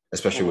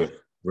 especially with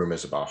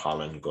rumors about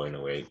Haaland going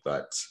away.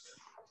 But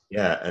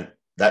yeah, and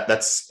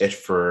that's it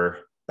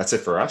for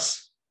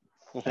us.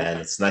 And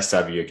it's nice to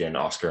have you again,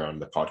 Oscar, on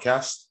the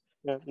podcast.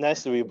 Yeah,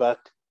 nice to be back.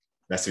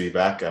 Nice to be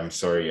back. I'm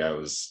sorry I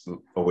was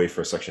away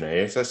for such an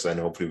hiatus, and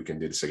hopefully we can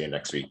do this again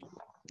next week.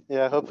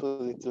 Yeah,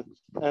 hopefully too.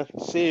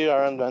 See you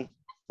around, man.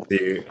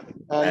 See you.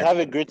 And have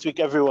a great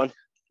week, everyone.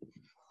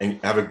 And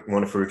have a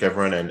wonderful week,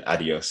 everyone, and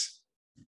adios.